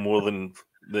sequel more than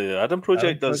the Adam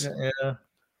Project does. Yeah.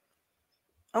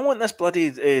 I want this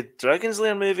bloody Dragon's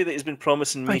Lair movie that he's been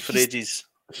promising me for ages.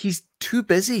 He's too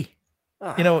busy.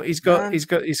 He's got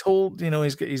his whole,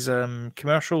 he's got his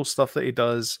commercial stuff that he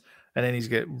does, and then he's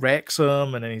got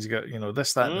Wrexham, and then he's got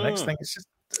this, that, and the next thing.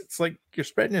 It's like you're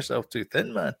spreading yourself too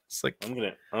thin, man. It's like I'm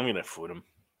gonna phone him.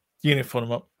 You're gonna phone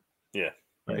him up? Yeah,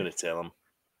 I'm gonna tell him.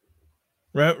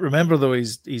 Remember though,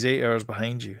 he's 8 hours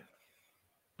behind you.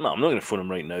 No, I'm not gonna phone him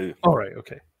right now. All right,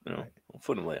 okay. I'll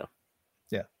phone him later.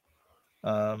 Yeah.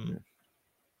 Anyway,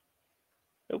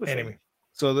 fine.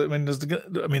 So there's gonna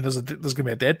be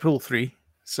a Deadpool 3.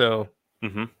 So.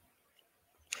 Mm-hmm.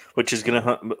 Which is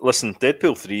gonna listen,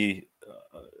 Deadpool 3.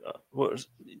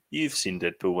 You've seen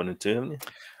Deadpool 1 and 2, haven't you?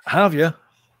 I have, yeah.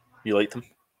 You liked them?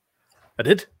 I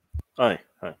did. Aye.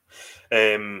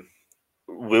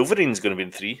 Wolverine's going to be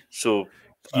in 3, so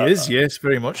he is, yes,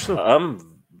 very much so.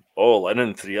 I'm all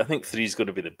in 3. I think 3 is going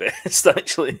to be the best,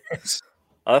 actually. Yes.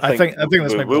 I think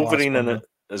this might be Wolverine in it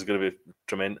is going to be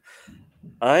tremendous.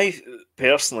 I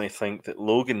personally think that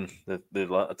Logan,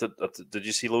 did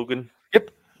you see Logan?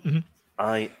 Yep. Mm-hmm.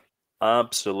 I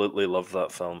absolutely love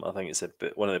that film. I think it's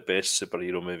one of the best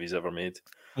superhero movies ever made.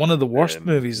 One of the worst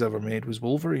movies ever made was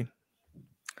Wolverine.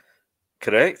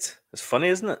 Correct. It's funny,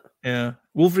 isn't it? Yeah.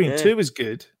 Wolverine 2 was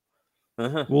good.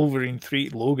 Wolverine 3,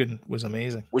 Logan, was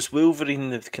amazing. Was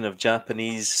Wolverine the kind of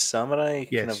Japanese samurai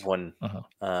kind of one?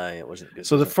 Aye, it wasn't good.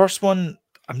 So the first one,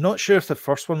 I'm not sure if the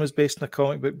first one was based on a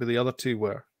comic book, but the other two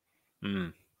were.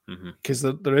 Because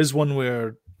there is one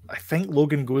where I think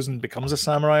Logan goes and becomes a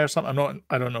samurai or something.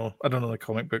 I don't know the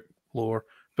comic book lore,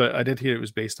 but I did hear it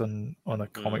was based on a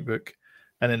comic book.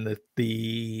 And then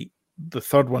the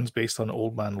third one's based on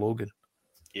Old Man Logan.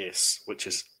 Yes, which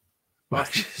is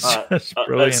just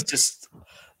brilliant. It's just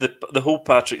the whole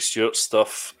Patrick Stewart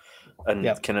stuff, and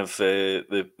kind of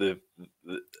the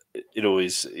you know,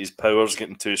 his powers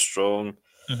getting too strong,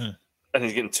 and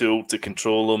he's getting too old to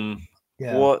control them.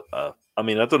 Yeah. What? I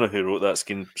mean, I don't know who wrote that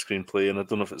screenplay, and I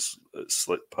don't know if it's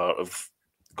like part of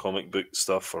comic book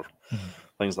stuff or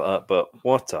things like that. But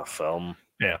what a film!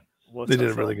 Yeah, they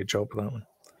did a really good job with that one.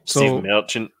 Steve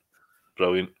Merchant,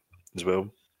 brilliant as well.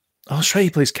 Oh, that's right. He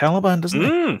plays Caliban, doesn't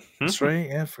he? That's right.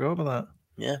 Yeah, I forgot about that.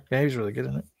 Yeah, he was really good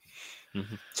in it.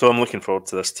 So I'm looking forward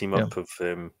to this team up of,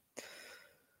 you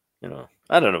know,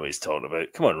 I don't know what he's talking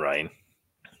about. Come on, Ryan.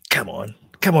 Come on,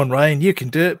 Ryan. You can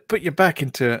do it. Put your back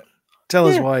into it. Tell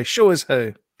us why. Show us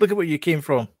how. Look at where you came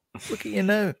from. Look at you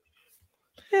now.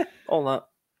 Yeah, all that.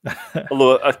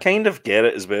 Although I kind of get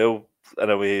it as well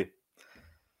in a way.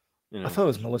 You know. I thought it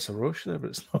was Melissa Roche there, but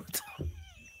it's not.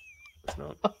 It's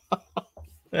not.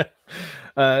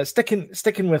 Sticking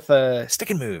with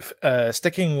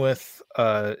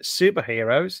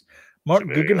superheroes. Mark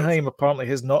Guggenheim apparently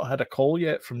has not had a call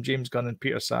yet from James Gunn and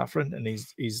Peter Safran, and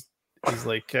he's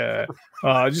like, I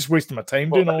just wasted my time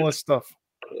doing all this stuff.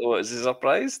 What, is he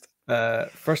surprised?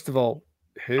 First of all,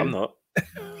 who? I'm not.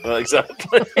 Well,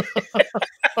 exactly.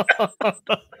 I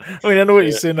mean, I know what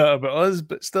you're saying that about us,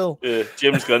 but still. Yeah,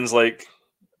 James Gunn's like,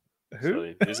 who?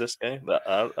 Sorry, who's this guy?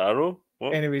 That Arrow?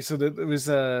 What? Anyway, so there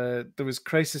was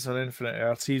Crisis on Infinite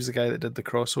Earths. He was the guy that did the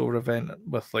crossover event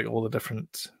with like all the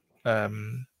different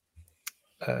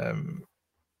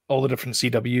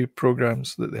CW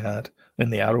programs that they had in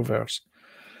the Arrowverse,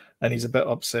 and he's a bit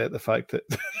upset at the fact that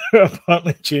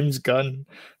apparently James Gunn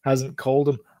hasn't called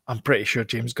him. I'm pretty sure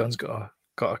James Gunn's got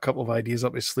a couple of ideas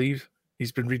up his sleeve.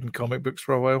 He's been reading comic books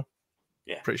for a while.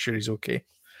 Yeah, pretty sure he's okay.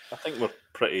 I think we're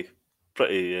pretty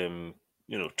trusting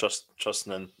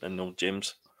in old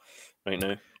James right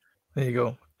now. There you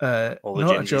go. All the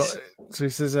Jameses. So he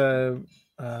says,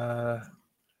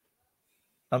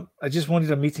 I just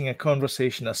wanted a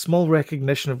conversation, a small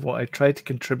recognition of what I tried to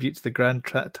contribute to the grand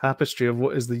tapestry of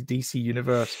what is the DC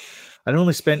universe. I'd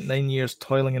only spent 9 years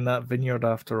toiling in that vineyard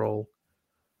after all.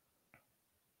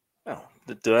 Well,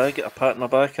 do I get a pat on my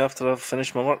back after I've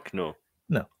finished my work? No.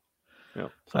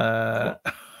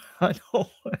 I know.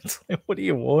 It's like, what do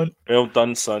you want? Well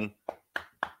done, son.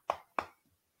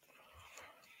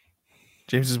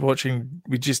 James is watching.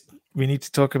 We need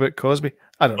to talk about Cosby.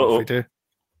 I don't know if we do.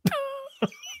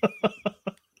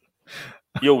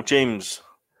 Yo, James.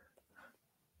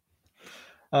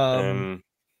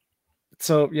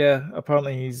 So yeah,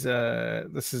 apparently he's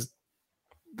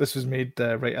this was made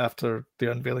right after the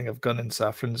unveiling of Gunn and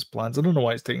Safran's plans. I don't know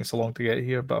why it's taking so long to get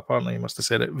here, but apparently he must have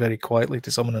said it very quietly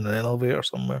to someone in an elevator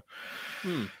somewhere.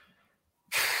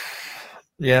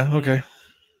 Yeah, okay.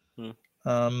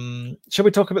 Shall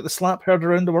we talk about the slap heard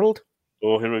around the world?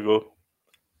 Oh, here we go.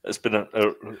 It's been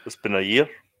a year.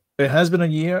 It has been a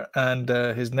year, and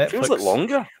his Netflix feels like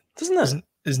longer, doesn't it?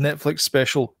 His Netflix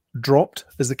special dropped,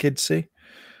 as the kids say.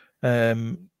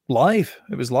 Live.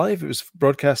 It was live. It was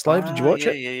broadcast live. Did you watch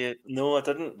it? Yeah. No, I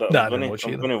didn't. But I didn't watch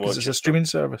it. It's a streaming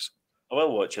service. I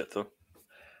will watch it though.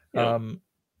 Yeah.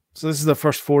 So this is the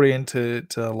first foray into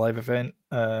a live event.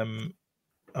 I'm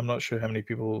not sure how many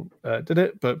people did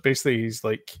it, but basically he's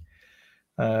like,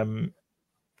 I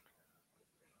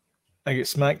get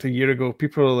smacked a year ago.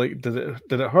 People are like, did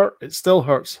it hurt? It still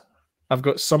hurts. I've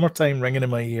got summertime ringing in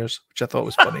my ears, which I thought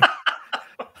was funny.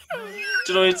 Do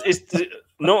you know, it's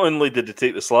not only did he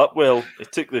take the slap well, he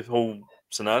took the whole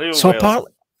scenario So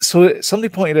somebody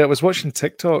pointed out, I was watching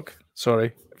TikTok.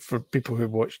 Sorry for people who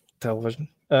watch television.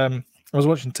 I was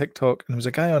watching TikTok, and there was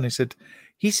a guy on. He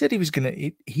said he was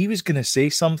gonna say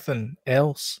something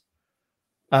else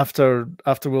after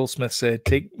Will Smith said,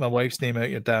 "Take my wife's name out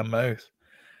your damn mouth."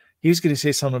 He was going to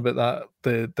say something about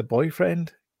that the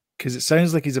boyfriend, because it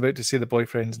sounds like he's about to say the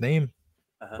boyfriend's name,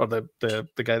 or the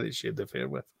guy that she had the affair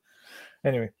with.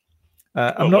 Anyway,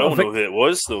 I'm not. I don't know who it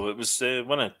was though. It was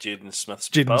one of Jaden Smith's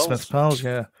pals.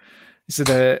 Yeah, he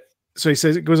said. So he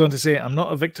says, it goes on to say, I'm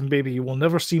not a victim, baby. You will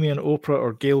never see me on Oprah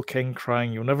or Gayle King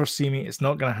crying. You'll never see me. It's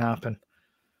not going to happen.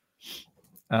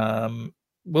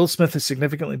 Will Smith is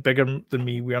significantly bigger than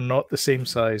me. We are not the same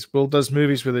size. Will does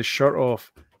movies with his shirt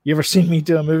off. You ever seen me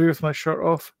do a movie with my shirt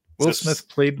off? Will Smith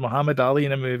played Muhammad Ali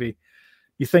in a movie.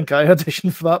 You think I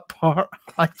auditioned for that part?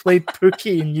 I played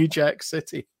Pookie in New Jack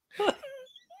City. Is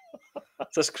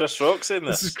this Chris Rock saying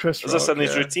this? This is Chris Rock. Is this in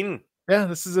his routine? Yeah,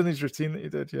 this is in his routine that he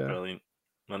did, yeah. Brilliant.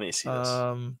 I need to see this.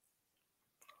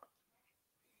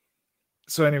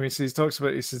 So anyway, so he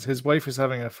says his wife is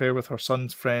having an affair with her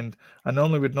son's friend. I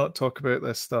normally would not talk about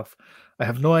this stuff. I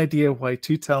have no idea why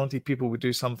two talented people would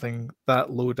do something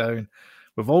that low down.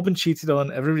 We've all been cheated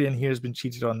on. Everybody in here has been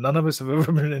cheated on. None of us have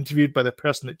ever been interviewed by the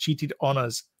person that cheated on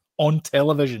us on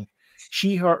television.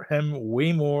 She hurt him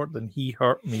way more than he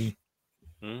hurt me.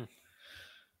 There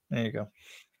you go.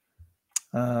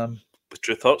 With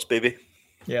true thoughts, baby.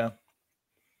 Yeah.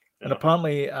 And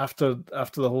apparently, after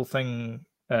the whole thing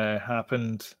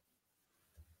happened,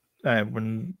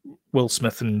 when Will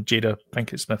Smith and Jada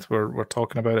Pinkett Smith were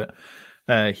talking about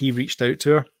it, he reached out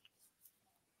to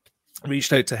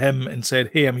him and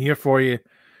said, "Hey, I'm here for you.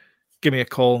 Give me a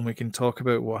call and we can talk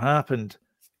about what happened."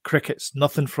 Crickets,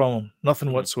 nothing from him,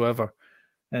 nothing whatsoever.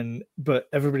 But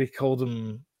everybody called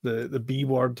him the B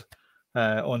word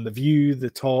on The View,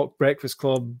 The Talk, Breakfast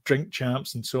Club, Drink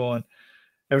Champs, and so on.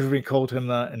 Everybody called him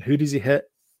that, and who does he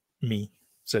hit? Me,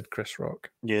 said Chris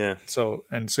Rock. Yeah. So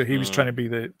he was trying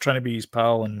to be his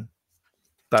pal, and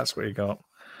that's what he got.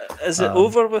 Is it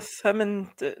over with him and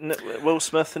Will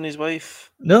Smith and his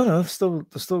wife? No, they're still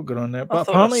going on there. But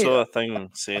apparently, I saw a thing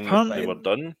saying that they were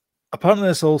done. Apparently,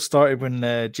 this all started when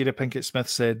Jada Pinkett Smith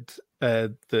said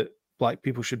that black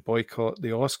people should boycott the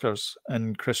Oscars,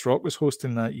 and Chris Rock was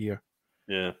hosting that year.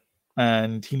 Yeah.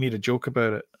 And he made a joke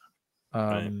about it.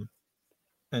 Right.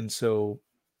 And so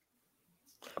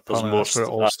there's more. That's where it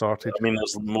all started. I mean,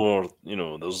 there's more.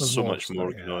 There's so much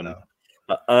more going on.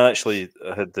 I actually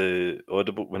had the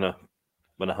Audible when I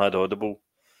had Audible.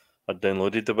 I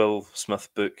downloaded the Will Smith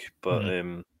book, but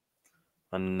I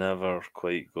never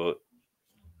quite got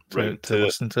round to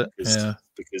listen to it.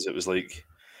 Because it was like,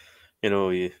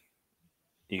 you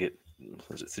get,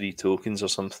 was it 3 tokens or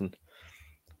something?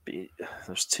 But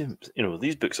there's two.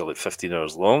 These books are like 15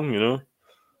 hours long.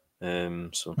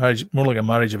 So more like a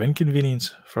marriage of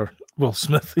inconvenience for Will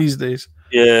Smith these days.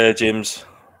 Yeah, James.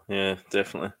 Yeah,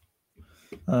 definitely.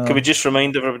 Can we just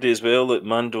remind everybody as well that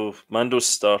Mando's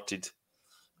started,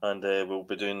 and we'll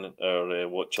be doing our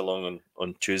watch along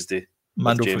on Tuesday.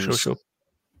 Mando for Show,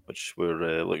 which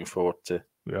we're looking forward to.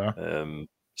 We are.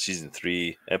 Season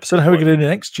 3, episode. I don't know how we get in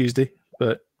next Tuesday,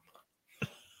 but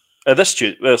this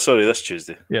Tuesday. Well, sorry, this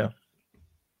Tuesday. Yeah.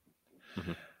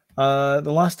 The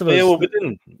Last of Us. Yeah, we'll be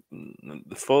doing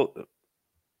the fall.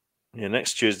 Yeah,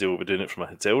 next Tuesday we'll be doing it from a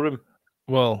hotel room.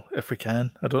 Well, if we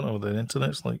can. I don't know what the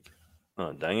internet's like.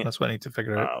 Oh, dang it. That's what I need to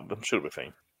figure out. I'm sure it'll be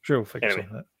fine. Sure, we'll figure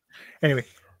something out. Anyway,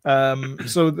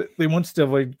 so they wanted to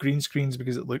avoid green screens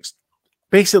because it looks...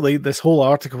 Basically, this whole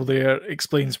article there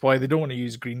explains why they don't want to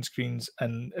use green screens,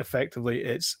 and effectively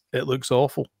it looks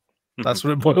awful. That's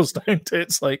what it boils down to.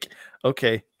 It's like,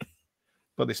 okay.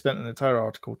 But they spent an entire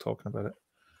article talking about it.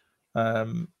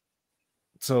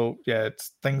 So yeah,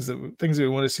 it's things that we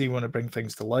want to see, want to bring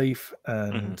things to life,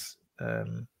 and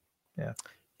yeah.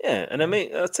 Yeah, and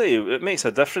I'll tell you, it makes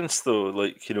a difference though,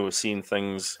 like, seeing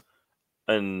things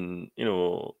in,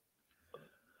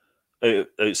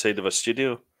 outside of a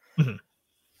studio.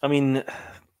 I mean,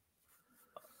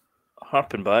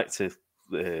 harping back to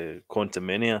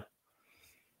Quantumania,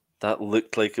 that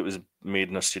looked like it was made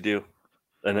in a studio,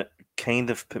 and it kind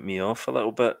of put me off a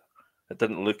little bit. It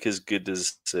didn't look as good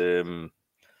as as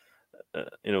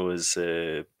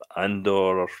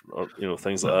Andor or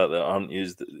things like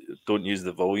that don't use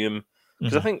the volume,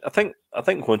 because I think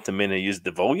Quantumania used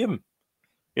the volume.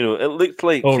 It looked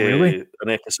like really? An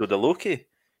episode of Loki.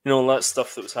 All that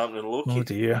stuff that was happening in Loki. Oh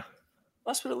dear.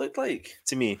 That's what it looked like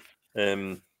to me.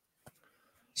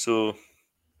 So,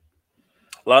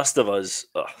 Last of Us,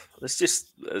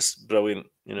 it's brilliant,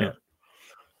 Yeah.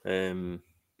 And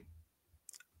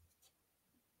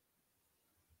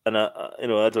I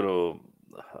don't know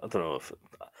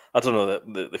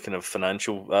the kind of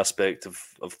financial aspect of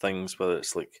things, whether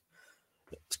it's like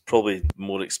it's probably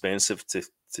more expensive to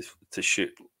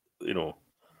shoot, in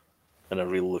a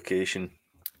real location.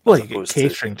 Well, you get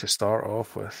catering to start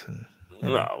off with.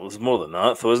 No, it was more than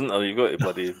that, though, isn't there? You've got to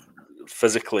bloody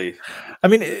physically. I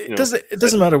mean, it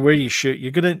doesn't matter where you shoot.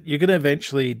 You're gonna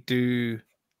eventually do.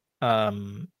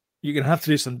 You're gonna have to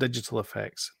do some digital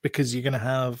effects because you're gonna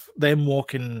have them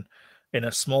walking in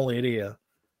a small area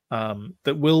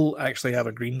that will actually have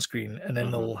a green screen, and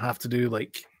then they'll have to do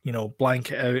like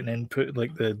blank it out and then put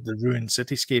like the ruined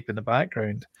cityscape in the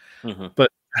background.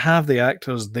 But have the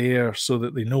actors there so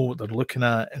that they know what they're looking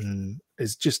at, and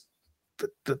it's just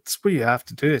that's what you have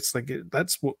to do. It's like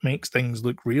that's what makes things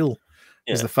look real.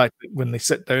 Yeah. Is the fact that when they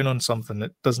sit down on something,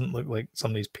 it doesn't look like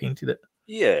somebody's painted it.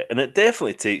 Yeah, and it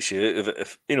definitely takes you out of it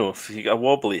if you get a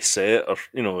wobbly set, or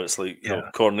it's like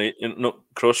corny, not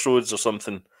Crossroads or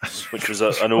something, which was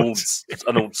an old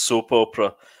soap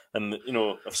opera, and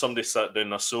if somebody sat down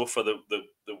on a sofa, the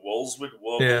walls would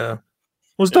wobble. Yeah, well,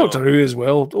 it was Doctor Who as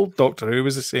well. Old Doctor Who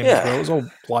was the same as well. It was all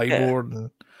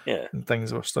plyboard and things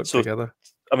that were stuck together.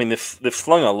 I mean, they've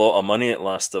flung a lot of money at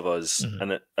Last of Us,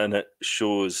 and it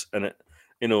shows, and it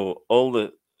all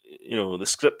the the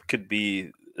script could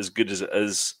be as good as it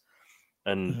is,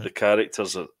 and the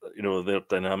characters are their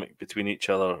dynamic between each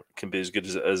other can be as good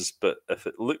as it is, but if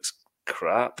it looks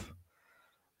crap,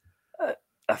 it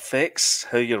affects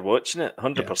how you're watching it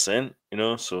 100%.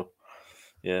 So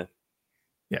yeah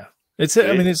it's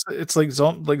I mean it's like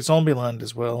Zombieland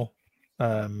as well,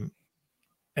 and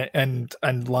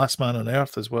Last Man on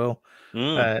Earth as well.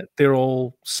 They're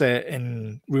all set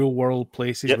in real world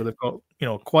places where they've got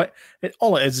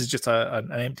all it is just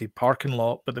an empty parking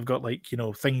lot, but they've got like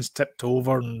things tipped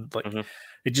over, and like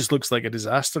it just looks like a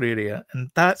disaster area, and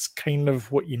that's kind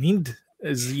of what you need.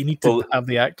 Is you need to have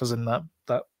the actors in that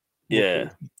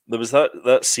location. There was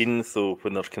that scene though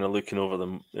when they're kind of looking over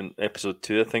them in episode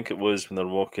 2, I think it was, when they're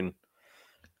walking,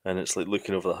 and it's like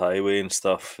looking over the highway and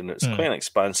stuff, and it's quite an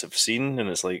expansive scene, and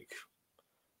it's like,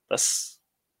 this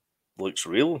looks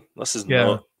real. This is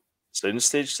not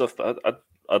soundstage stuff, but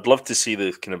I'd love to see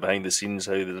the kind of behind the scenes,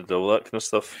 how they did all that kind of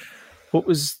stuff. What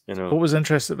was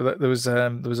interesting about that? There was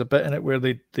a bit in it where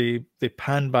they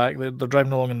pan back. They're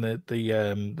driving along in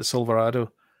the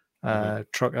Silverado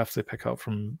truck after they pick up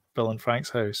from Bill and Frank's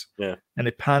house. Yeah, and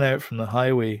they pan out from the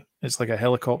highway. It's like a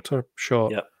helicopter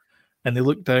shot. Yeah. And they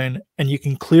look down, and you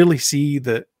can clearly see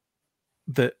that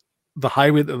the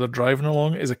highway that they're driving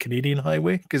along is a Canadian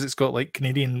highway, because it's got like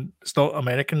Canadian. It's not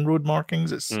American road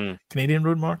markings; it's Canadian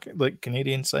road like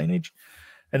Canadian signage,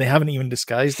 and they haven't even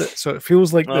disguised it. So it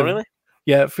feels like really?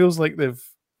 Yeah, it feels like they've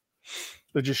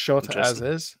just shot it as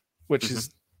is, which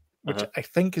is I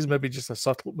think is maybe just a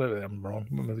subtle. Maybe I'm wrong.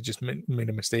 Maybe they just made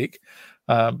a mistake.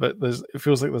 But it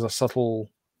feels like there's a subtle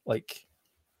like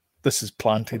this is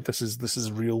planted. This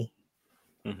is real.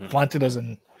 Planted as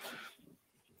in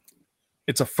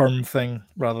it's a firm thing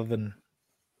rather than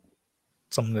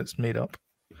something that's made up.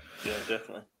 Yeah,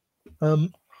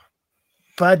 definitely.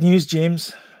 Bad news,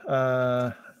 James.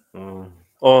 Sloan,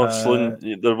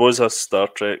 there was a Star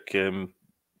Trek area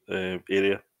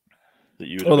that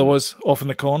you there was off in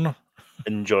the corner.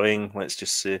 Enjoying, let's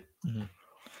just say.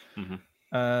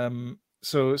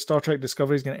 So Star Trek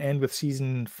Discovery is going to end with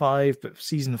season 5, but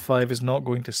season 5 is not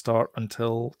going to start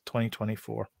until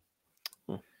 2024.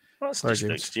 Well, that's just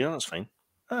next year. That's fine.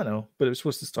 I know, but it was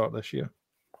supposed to start this year.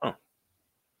 Oh,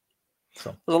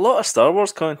 so there's a lot of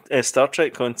Star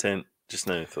Trek content just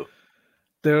now, though.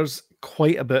 There's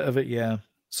quite a bit of it, yeah.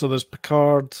 So there's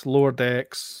Picard, Lower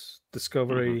Decks,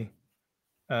 Discovery,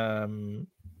 Strange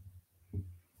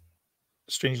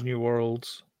New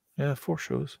Worlds. Yeah, 4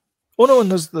 shows. Oh no,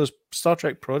 and there's Star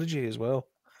Trek Prodigy as well.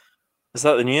 Is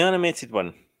that the new animated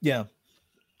one? Yeah,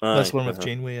 that's one with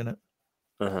Janeway in it.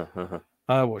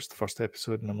 I watched the first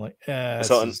episode and I'm like, is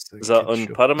that on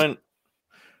show. Paramount?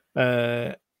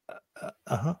 I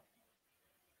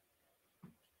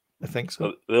think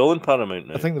so. They're all in Paramount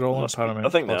now. I think they're all in Paramount. I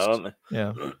think they are, aren't they?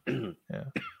 Yeah. Yeah.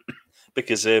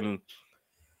 Because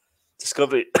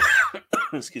Discovery,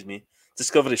 excuse me,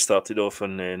 Discovery started off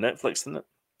on Netflix, didn't it?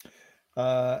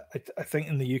 I think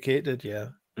in the UK it did, yeah.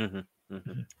 Yeah.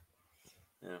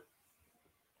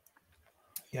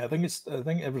 Yeah, I think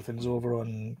everything's over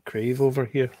on Crave over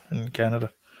here in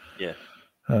Canada. Yeah.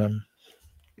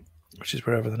 Which is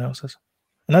where everything else is.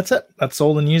 And that's it. That's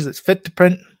all the news that's fit to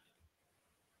print.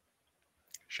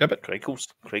 Ship it. Crickles.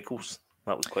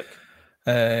 That was quick.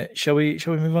 Shall we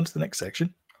move on to the next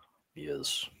section?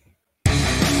 Yes.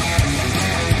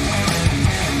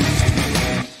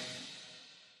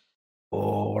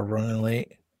 Oh, we're running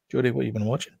late. Jody, what have you been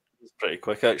watching? It's pretty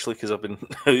quick, actually, because I've been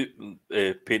out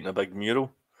painting a big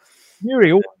mural.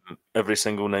 Every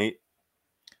single night.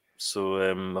 So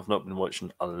I've not been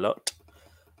watching a lot.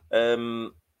 I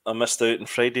missed out on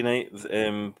Friday night.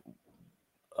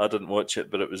 I didn't watch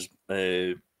it, but it was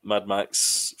Mad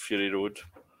Max Fury Road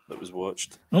that was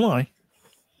watched. Oh, aye.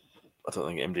 I don't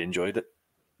think anybody enjoyed it.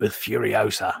 With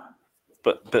Furiosa.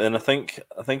 But then I think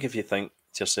if you think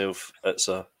to yourself, it's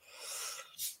a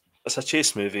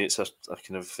chase movie. It's a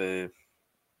kind of there's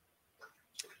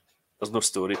no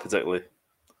story particularly.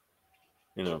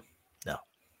 No.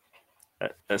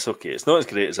 It's okay. It's not as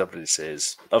great as everybody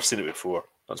says. I've seen it before.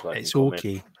 That's why it's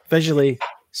okay. Visually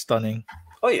stunning.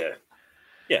 Oh yeah.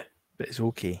 But it's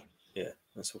okay. Yeah,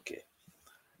 it's okay.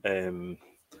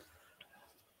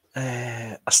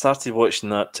 I started watching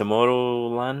that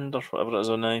Tomorrowland or whatever it is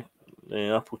on now,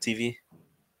 Apple TV.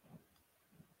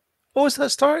 Oh, has that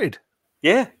started?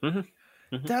 Yeah.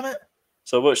 Damn it.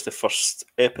 So I watched the first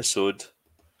episode,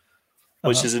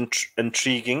 which is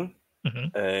intriguing,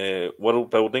 world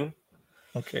building.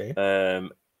 Okay.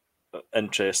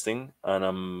 Interesting, and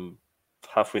I'm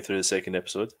halfway through the second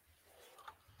episode.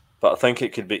 But I think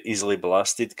it could be easily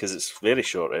blasted because it's very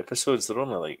short episodes. They're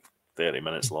only like 30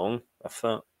 minutes long, if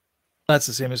that. That's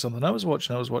the same as something I was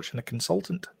watching. I was watching The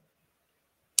Consultant.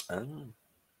 And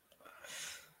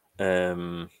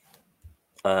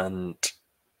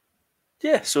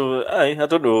yeah, so I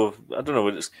don't know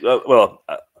where it's. Well,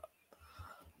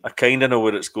 I kind of know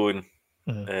where it's going.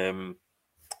 Mm-hmm.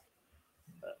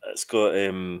 It's got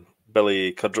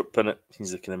Billy Crudup in it.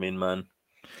 He's the kind of main man,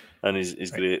 and he's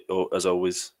great as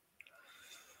always.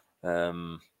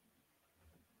 I've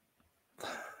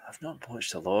not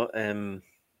watched a lot. I've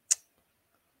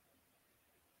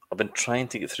been trying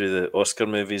to get through the Oscar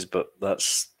movies, but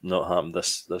that's not happened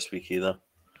this week either.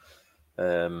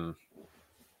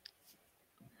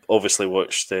 Obviously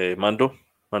watched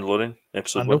Mandalorian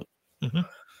episode 1.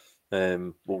 Mm-hmm.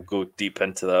 We'll go deep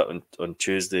into that on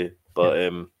Tuesday,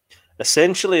 but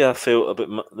essentially I felt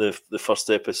about the first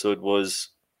episode was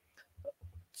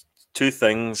two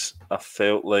things. I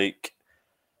felt like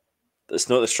it's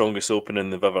not the strongest opening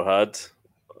they've ever had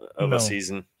of a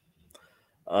season,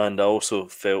 and I also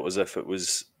felt as if it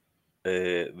was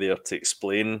there to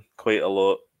explain quite a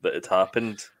lot that had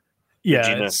happened. Yeah,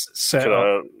 Regina it's set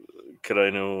up.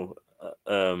 Carano,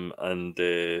 and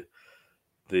the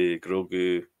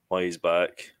Grogu, why he's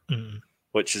back,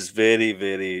 which is very,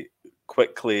 very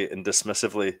quickly and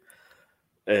dismissively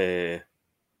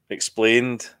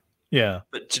explained. Yeah.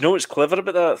 But do you know what's clever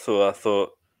about that, though? I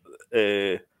thought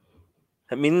it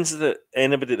means that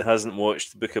anybody that hasn't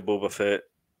watched the Book of Boba Fett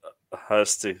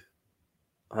has to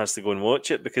go and watch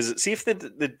it, because see if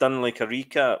they'd done like a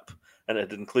recap and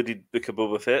it had included Book of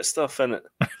Boba Fett stuff in it,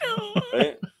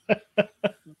 right?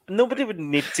 Nobody would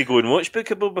need to go and watch Book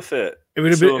of Boba Fett. It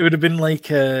would have been like.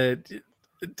 Did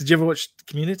you ever watch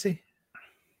Community?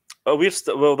 Oh,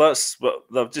 that's what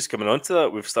I've just coming on to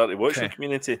that. We've started watching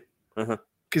Community.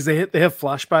 Because they have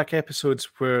flashback episodes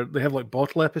where they have like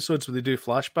bottle episodes where they do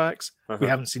flashbacks. We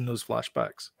haven't seen those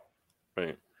flashbacks,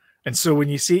 right? And so when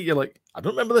you see it, you're like, I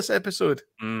don't remember this episode.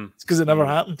 It's because it never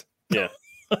happened. Yeah.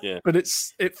 But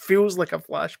it feels like a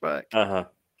flashback.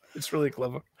 It's really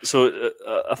clever. So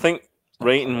I think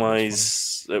writing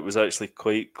wise, it was actually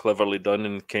quite cleverly done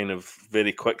and kind of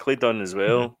very quickly done as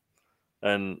well.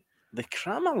 And they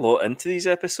cram a lot into these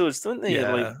episodes, don't they?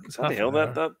 Yeah, like, what the hell,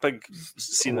 that big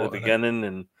scene at the beginning,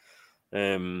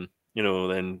 and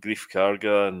then Grief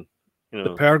Karga, and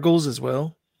the Purgles as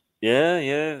well. Yeah,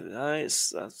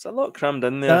 it's a lot crammed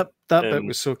in there. That bit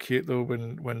was so cute though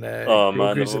when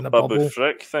Grogu's in the Babu bubble.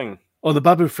 Frick thing. Oh, the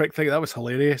Babu Frick thing, that was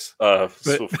hilarious. So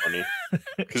funny.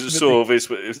 Because it's so obvious,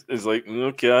 but it's like,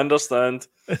 okay, I understand.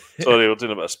 Sorry, we're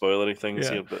doing a bit of spoilery things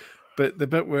here. But the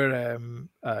bit where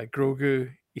Grogu,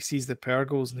 he sees the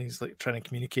Purgles and he's like trying to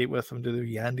communicate with them, do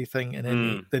the Yandy thing,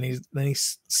 and then he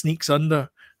sneaks under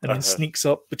and then sneaks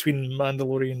up between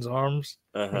Mandalorian's arms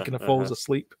and kind of falls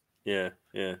asleep. Yeah.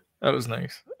 That was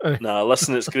nice. Nah,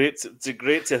 listen, it's great. It's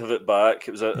great to have it back.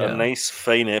 It was a nice,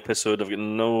 fine episode. I've got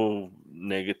no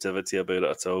negativity about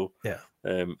it at all. Yeah.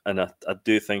 And I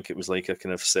do think it was like a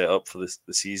kind of set up for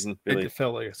the season. Really. It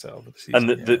felt like a set up for the season.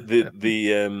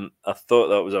 And I thought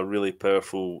that was a really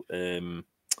powerful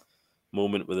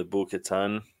moment with the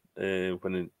Bo-Katan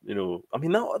when I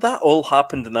mean that all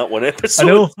happened in that one episode. I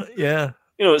know. Yeah.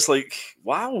 It's like,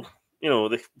 wow.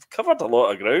 They've covered a lot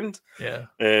of ground. Yeah.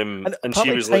 And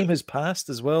she was time has passed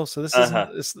as well. So this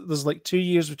isn't. There's like 2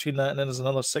 years between that, and then there's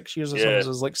another 6 years or something. So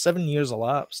there's like 7 years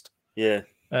elapsed. Yeah.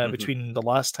 Between the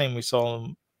last time we saw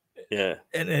him. Yeah.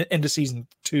 Into season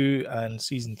 2 and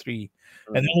season 3,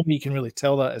 and the only way you can really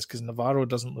tell that is because Navarro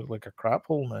doesn't look like a crap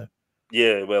hole now.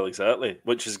 Yeah. Well, exactly,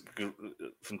 which is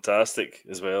fantastic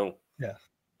as well. Yeah.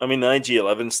 I mean, the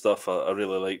IG-11 stuff I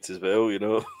really liked as well.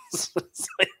 It's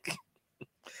like.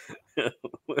 I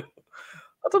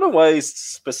don't know why he's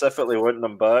specifically wanting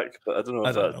them back, but I don't know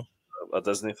if that's a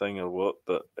Disney thing or what.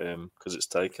 But because it's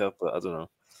Taika, but I don't know.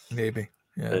 Maybe,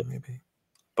 maybe.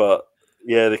 But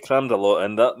yeah, they crammed a lot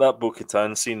in. That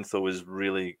Bo-Katan scene though was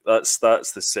really that's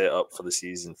the setup for the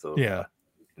season though. Yeah,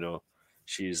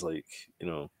 she's like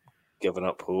giving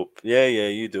up hope. Yeah,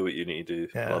 you do what you need to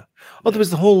do. Yeah. There was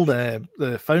the whole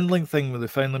the foundling thing where the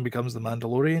foundling becomes a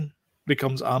Mandalorian. There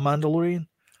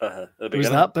was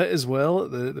that bit as well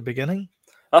at the beginning.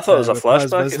 I thought it was a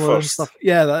flashback at first.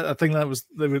 Yeah, I think that was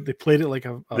they played it like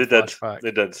a flashback.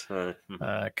 They did.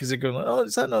 Because they're going like, oh,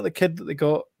 is that not the kid that they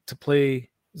got to play?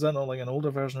 Is that not like an older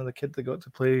version of the kid they got to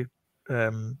play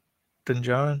Din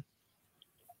Djarin?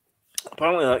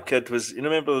 Apparently that kid was,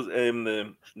 remember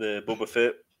the Boba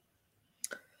Fett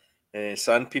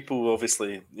Sand People,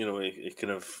 obviously, he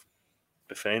kind of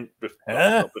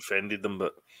not befriended them,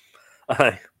 but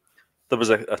there was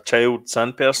a child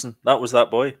sand person. That was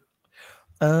that boy.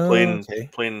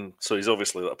 Playing, so he's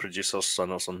obviously like a producer's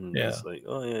son or something. Yeah. He's like,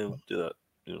 oh yeah, we'll do that.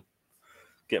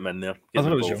 Get him in there. I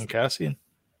thought it was young Cassian.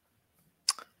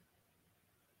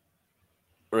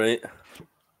 Right?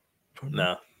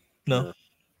 No. All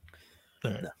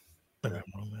right. I'm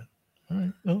wrong, man. All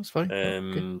right, no, it's fine.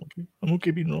 Okay. I'm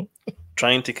okay being wrong.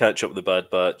 Trying to catch up with the Bad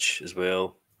Batch as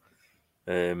well,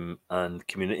 and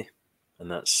Community, and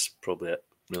that's probably it.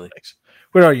 Really. Thanks.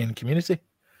 Where are you in Community?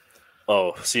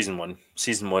 Oh, season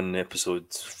 1,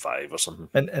 episode 5 or something.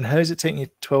 And how is it taking you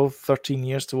 12, 13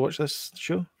 years to watch this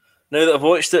show? Now that I've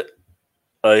watched it,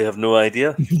 I have no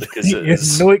idea because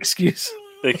it's no excuse.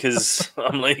 Because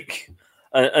I'm like,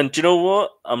 and do you know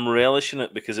what? I'm relishing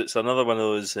it because it's another one of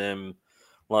those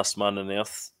Last Man on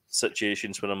Earth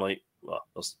situations where I'm like, well,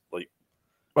 there's like,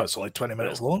 it's only 20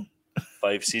 minutes long.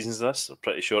 5 seasons of this, they're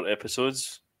pretty short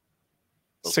episodes.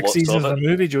 There's 6 seasons of a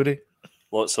movie, Jody.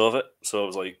 Lots of it. So I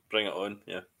was like, bring it on,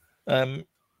 yeah.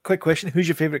 Quick question: who's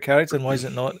your favourite character, and why is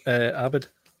it not Abed?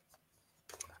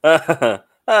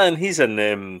 And he's in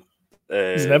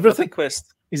he's in everything. Mythic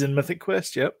Quest. He's in Mythic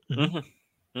Quest. Yep.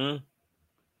 Mm-hmm. Mm-hmm.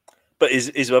 But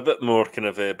he's a bit more kind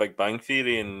of a Big Bang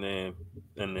Theory in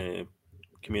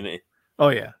Community. Oh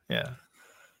yeah.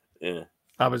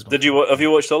 Abed's have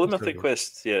you watched all the Mythic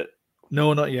Quest yet?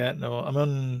 No, not yet. No, I'm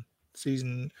on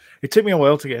season. It took me a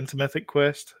while to get into Mythic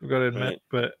Quest, I've got to admit,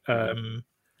 but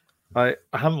I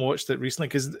haven't watched it recently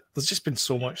because there's just been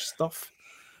so much stuff,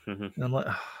 and I'm like,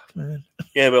 man.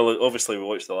 Yeah, well, obviously we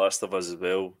watched The Last of Us as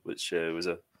well, which was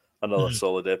another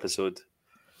solid episode.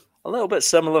 A little bit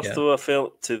similar, though, I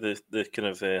felt, to the kind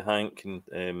of Hank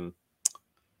and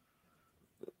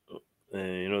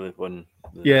the one.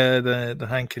 The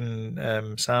Hank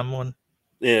and Sam one.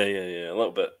 Yeah, a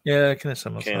little bit. Yeah, kind of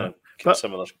similar.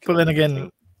 But then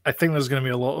again, I think there's going to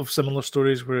be a lot of similar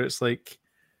stories where it's like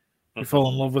you fall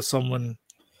in love with someone,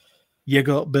 you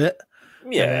got bit.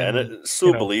 Yeah, and it's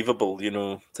so believable,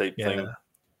 type thing.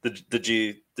 Did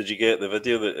you get the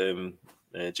video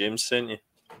that James sent you?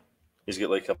 He's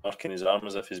got like a mark in his arm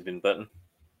as if he's been bitten.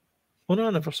 Oh no, I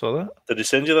never saw that. Did he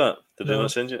send you that? Did he not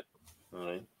send you it? All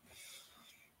right.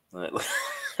 It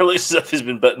looks as if he's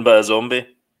been bitten by a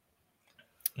zombie.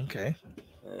 Okay.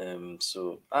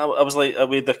 So I was like,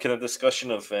 we had the kind of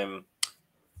discussion of,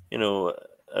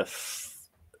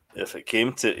 if it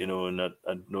came to it, and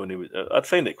I'd known I'd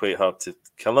find it quite hard to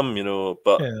kill him,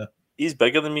 but he's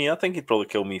bigger than me. I think he'd probably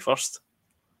kill me first.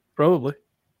 Probably.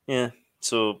 Yeah.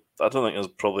 So I don't think there's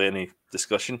probably any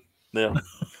discussion there.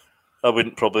 I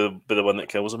wouldn't probably be the one that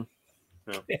kills him.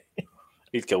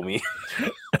 He'd kill me.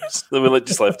 So we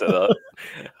just left it at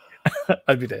that.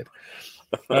 I'd be dead.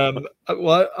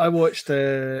 Well, I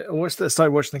started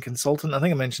watching The Consultant. I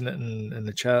think I mentioned it in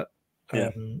the chat,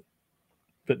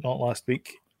 but not last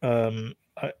week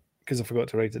because I forgot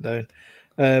to write it down.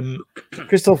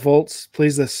 Christoph Waltz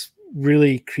plays this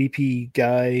really creepy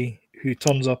guy who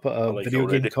turns up at a video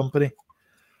game company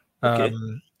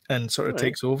and sort of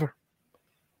takes over.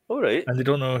 All right. And they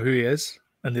don't know who he is,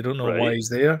 and they don't know why he's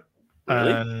there.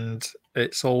 Really? And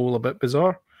it's all a bit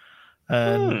bizarre.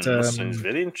 And that sounds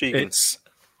very intriguing.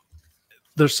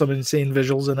 There's some insane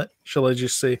visuals in it, shall I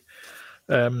just say.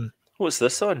 What's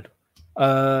this on?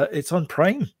 It's on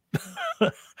Prime.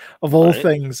 Of all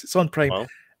things, it's on Prime. Wow.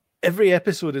 Every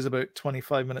episode is about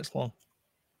 25 minutes long.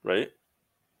 Right.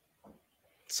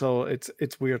 So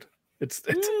it's weird. It's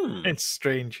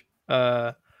strange.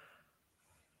 I've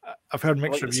heard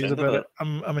mixed reviews about it.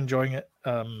 I'm enjoying it.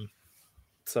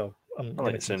 So I'm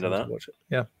going to watch it.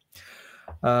 Yeah.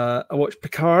 I watched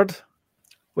Picard,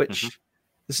 which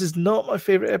this is not my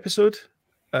favorite episode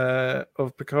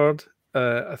of Picard.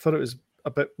 I thought it was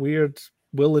a bit weird.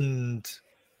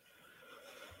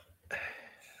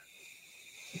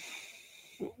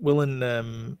 Will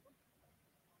and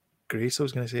Grace. I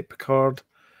was going to say Picard.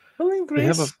 Will and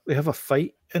Grace. They have a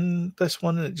fight in this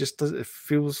one, and it just does. It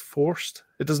feels forced.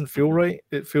 It doesn't feel right.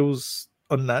 It feels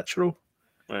unnatural.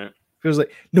 Right. It feels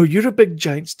like, no, you're a big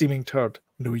giant steaming turd.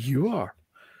 No, you are.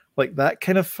 Like that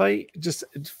kind of fight.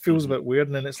 It feels a bit weird,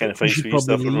 and then it's kind like, of fight you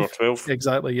stuff when we're 12.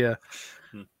 Exactly. Yeah.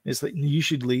 It's like, you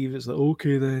should leave. It's like,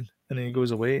 okay then, and then he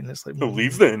goes away, and it's like, no,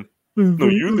 leave then. No,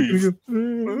 you leave.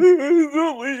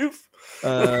 Don't leave.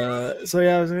 So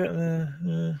yeah, I was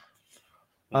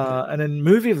and then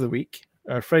movie of the week,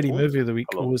 or Friday movie of the week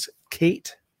was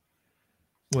Kate.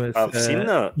 With I've seen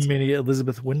that. Mary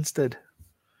Elizabeth Winstead.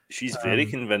 She's very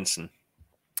convincing.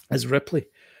 As Ripley.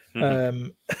 There's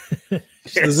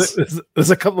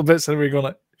a couple of bits in where you're going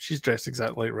like, she's dressed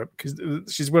exactly like Rip, because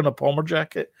she's wearing a Palmer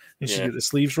jacket and she get the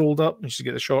sleeves rolled up and she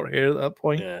get the short hair at that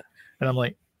point. Yeah. And I'm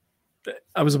like,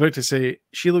 I was about to say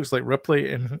she looks like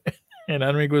Ripley, and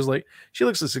Henry goes like, she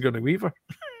looks like Sigourney Weaver.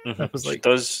 I was like,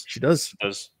 she does.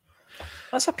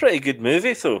 That's a pretty good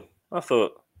movie, though. I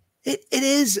thought it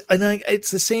is, and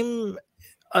it's the same,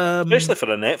 especially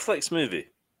for a Netflix movie.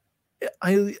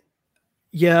 I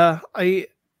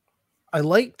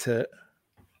liked it,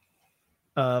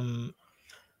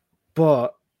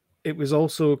 but it was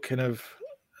also kind of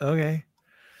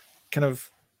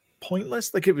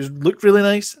pointless. Like, it looked really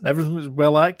nice and everything was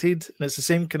well acted, and it's the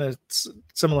same kind of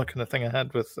similar kind of thing I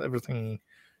had with Everything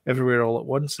Everywhere All at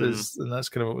Once, and that's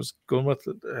kind of what I was going with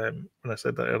when I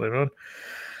said that earlier on.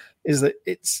 Is that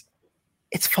it's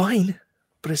fine,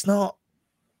 but it's not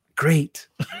great.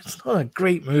 It's not a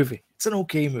great movie. It's an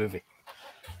okay movie.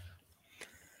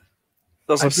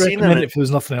 I'd recommend it if there was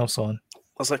nothing else on.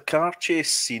 There's a car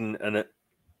chase scene in it,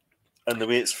 and the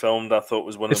way it's filmed, I thought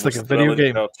was one of the most video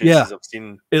game car chases I've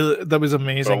seen. That was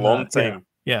amazing for a long time.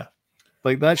 Yeah.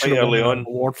 Like that should have won an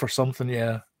award for something.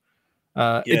 Yeah.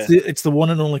 It's the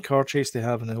one and only car chase they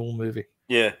have in the whole movie.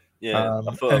 Yeah. I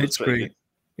thought and it's great. Good.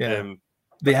 Yeah.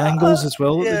 The angles as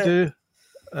well that they do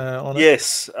on it.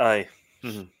 Yes, aye.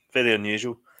 Very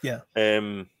unusual. Yeah.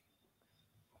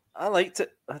 I liked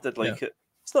it. I did like it.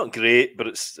 It's not great, but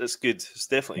it's good. It's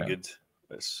definitely good.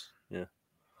 It's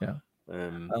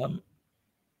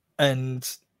and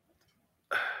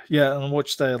I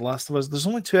watched Last of Us. There's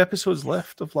only 2 episodes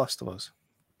left of Last of Us.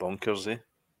 Bonkers, eh?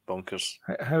 Bonkers.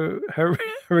 How are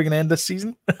we going to end this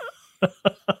season?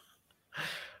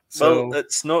 Well,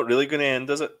 it's not really going to end,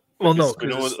 is it? Well, no,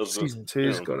 because season 2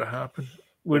 has got to happen.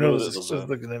 We know there's going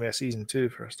to be a season 2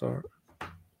 for a start.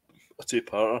 A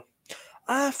 2-parter.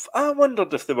 I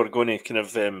wondered if they were going to kind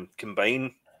of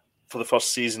combine for the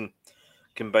first season,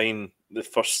 combine the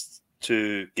first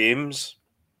 2 games,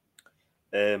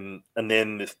 and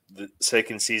then the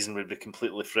second season would be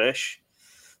completely fresh.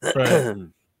 Right.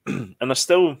 And I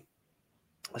still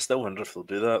wonder if they'll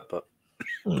do that, but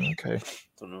okay,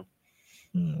 don't know.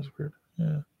 That's weird.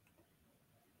 Yeah.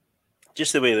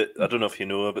 Just the way that I don't know if you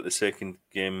know about the second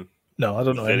game. No, I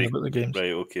don't know anything about the games.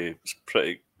 Right, okay. It's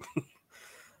pretty.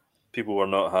 People were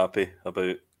not happy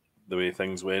about the way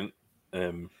things went,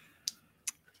 and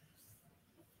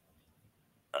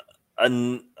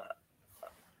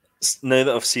now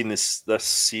that I've seen this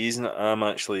season, I'm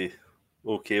actually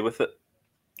okay with it.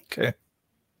 Okay.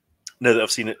 Now that I've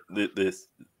seen it, the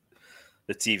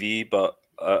TV, but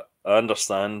I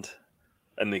understand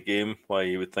in the game why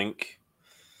you would think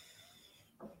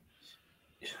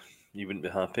you wouldn't be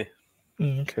happy.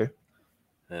 Okay.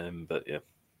 But yeah.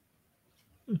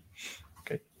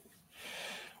 Okay.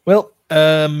 Well,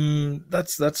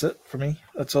 that's it for me.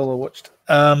 That's all I watched.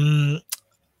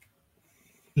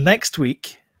 Next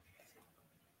week,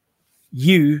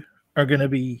 you are going to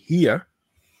be here,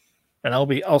 and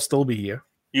I'll still be here.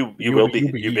 You will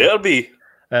be. You better be.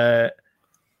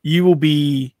 You will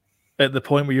be at the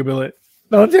point where you'll be like,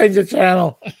 don't change the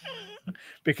channel,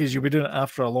 because you'll be doing it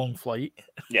after a long flight.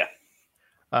 Yeah.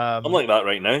 I'm like that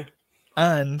right now.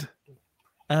 And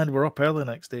we're up early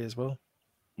next day as well.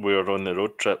 We're on the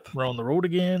road trip. We're on the road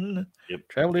again. Yep.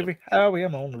 Traveled every highway.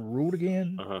 I'm on the road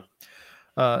again.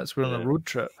 So we're on a road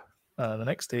trip the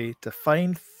next day to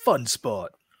find Fun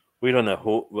Spot. We're on a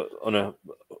road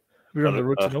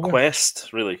to nowhere.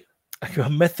 Quest, really. A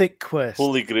mythic quest.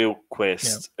 Holy Grail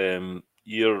quest. Yeah.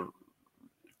 Your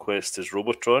quest is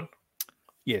Robotron.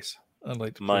 Yes. I'd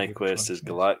like to. My quest is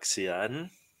Galaxian.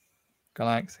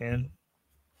 Galaxian.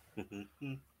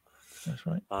 That's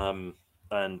right. And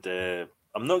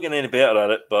I'm not getting any better at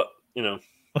it, but you know.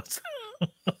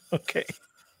 Okay.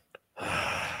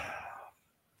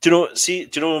 Do you know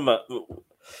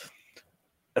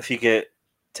if you get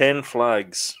 10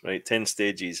 flags, right, 10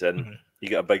 stages, and you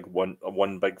get a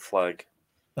one big flag.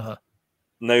 Uh-huh.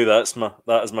 Now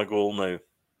that is my goal now.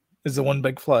 is the one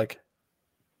big flag.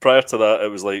 Prior to that, it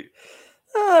was like,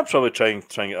 I'll probably try and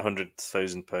get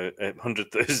 100,000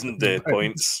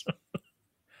 points.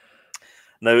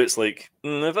 Now it's like,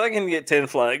 if I can get 10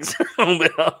 flags, I'll be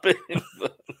happy.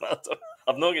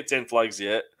 I've not got 10 flags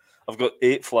yet. I've got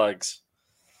 8 flags,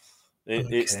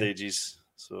 8 stages.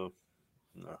 So,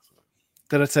 no.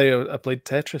 Did I tell you I played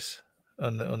Tetris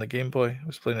on the Game Boy? I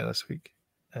was playing it this week,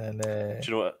 and do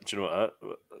you know what?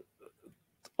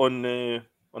 On the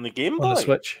Game Boy, on the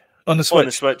Switch, on the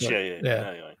Switch,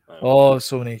 yeah. Oh,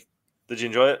 so many. Did you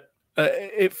enjoy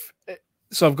it?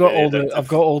 So I've got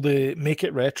all the make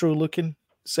it retro looking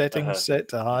settings set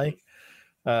to high,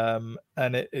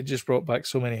 and it just brought back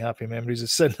so many happy memories of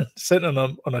sitting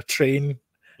on a train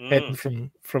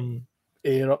heading from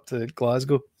Ayr up to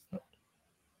Glasgow.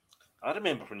 I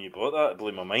remember when you bought that, it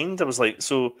blew my mind. I was like,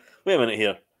 so wait a minute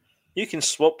here, you can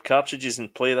swap cartridges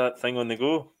and play that thing on the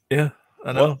go. Yeah,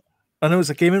 I know. What? I know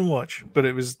it's a Game & Watch, but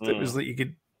it was like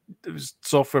it was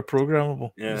software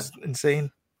programmable. Yeah, it was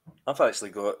insane. I've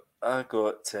actually got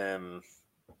a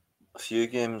few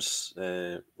games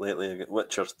lately. I got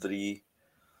Witcher 3.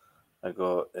 I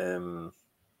got the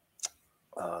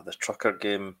trucker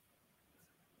game.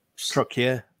 Truck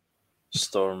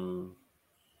Storm.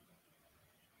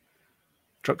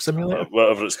 Truck Simulator?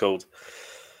 Whatever it's called.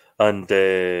 And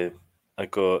I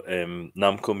got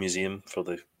Namco Museum for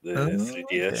the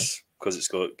 3DS because it's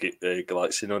got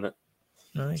Galaxian on it.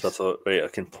 Nice. So I thought, right, I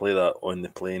can play that on the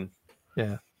plane.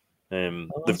 Yeah.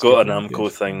 They've got a Namco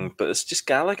thing, but it's just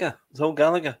Galaga. It's all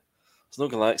Galaga. There's no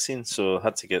Galaxian, so I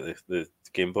had to get the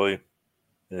Game Boy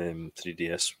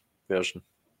 3DS version.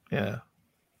 Yeah.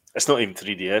 It's not even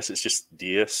 3DS, it's just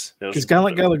DS. Because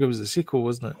Galaga was the sequel,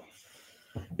 wasn't it?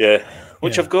 Yeah,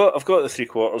 which I've got the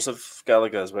 3/4 of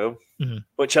Galaga as well,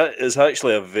 which is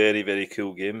actually a very, very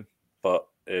cool game. But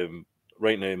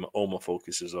right now, all my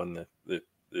focus is on the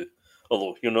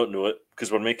although you'll not know it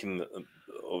because we're making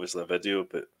obviously a video,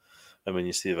 but and when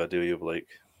you see a video, you'll be like,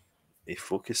 he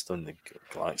focused on the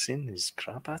Galaxian, he's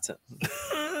crap at it.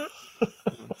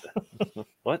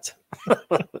 What?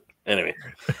 Anyway.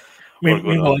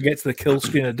 Meanwhile, I get to the kill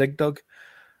screen of Dig Dug.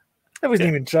 I wasn't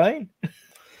even trying.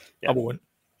 Yeah. I won't.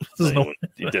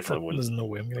 You definitely wouldn't. There's no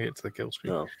way I'm going to get to the kill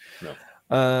screen. No.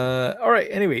 All right.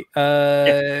 Anyway,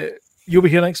 you'll be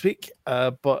here next week.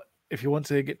 But if you want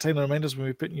to get timely reminders when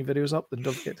we put new videos up, then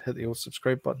don't forget to hit the old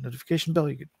subscribe button, notification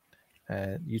bell.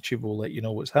 YouTube will let you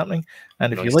know what's happening.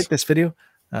 And if you like this video,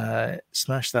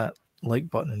 smash that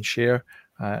like button and share.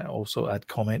 Also add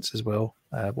comments as well.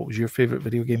 What was your favorite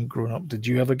video game growing up? Did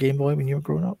you have a Game Boy when you were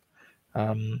growing up?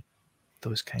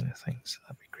 Those kind of things.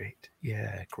 That'd be great.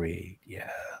 Yeah, great.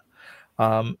 Yeah.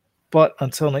 But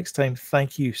until next time,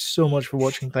 thank you so much for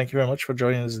watching. Thank you very much for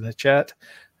joining us in the chat.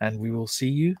 And we will see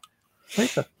you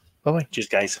later. Bye-bye. Cheers,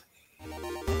 guys.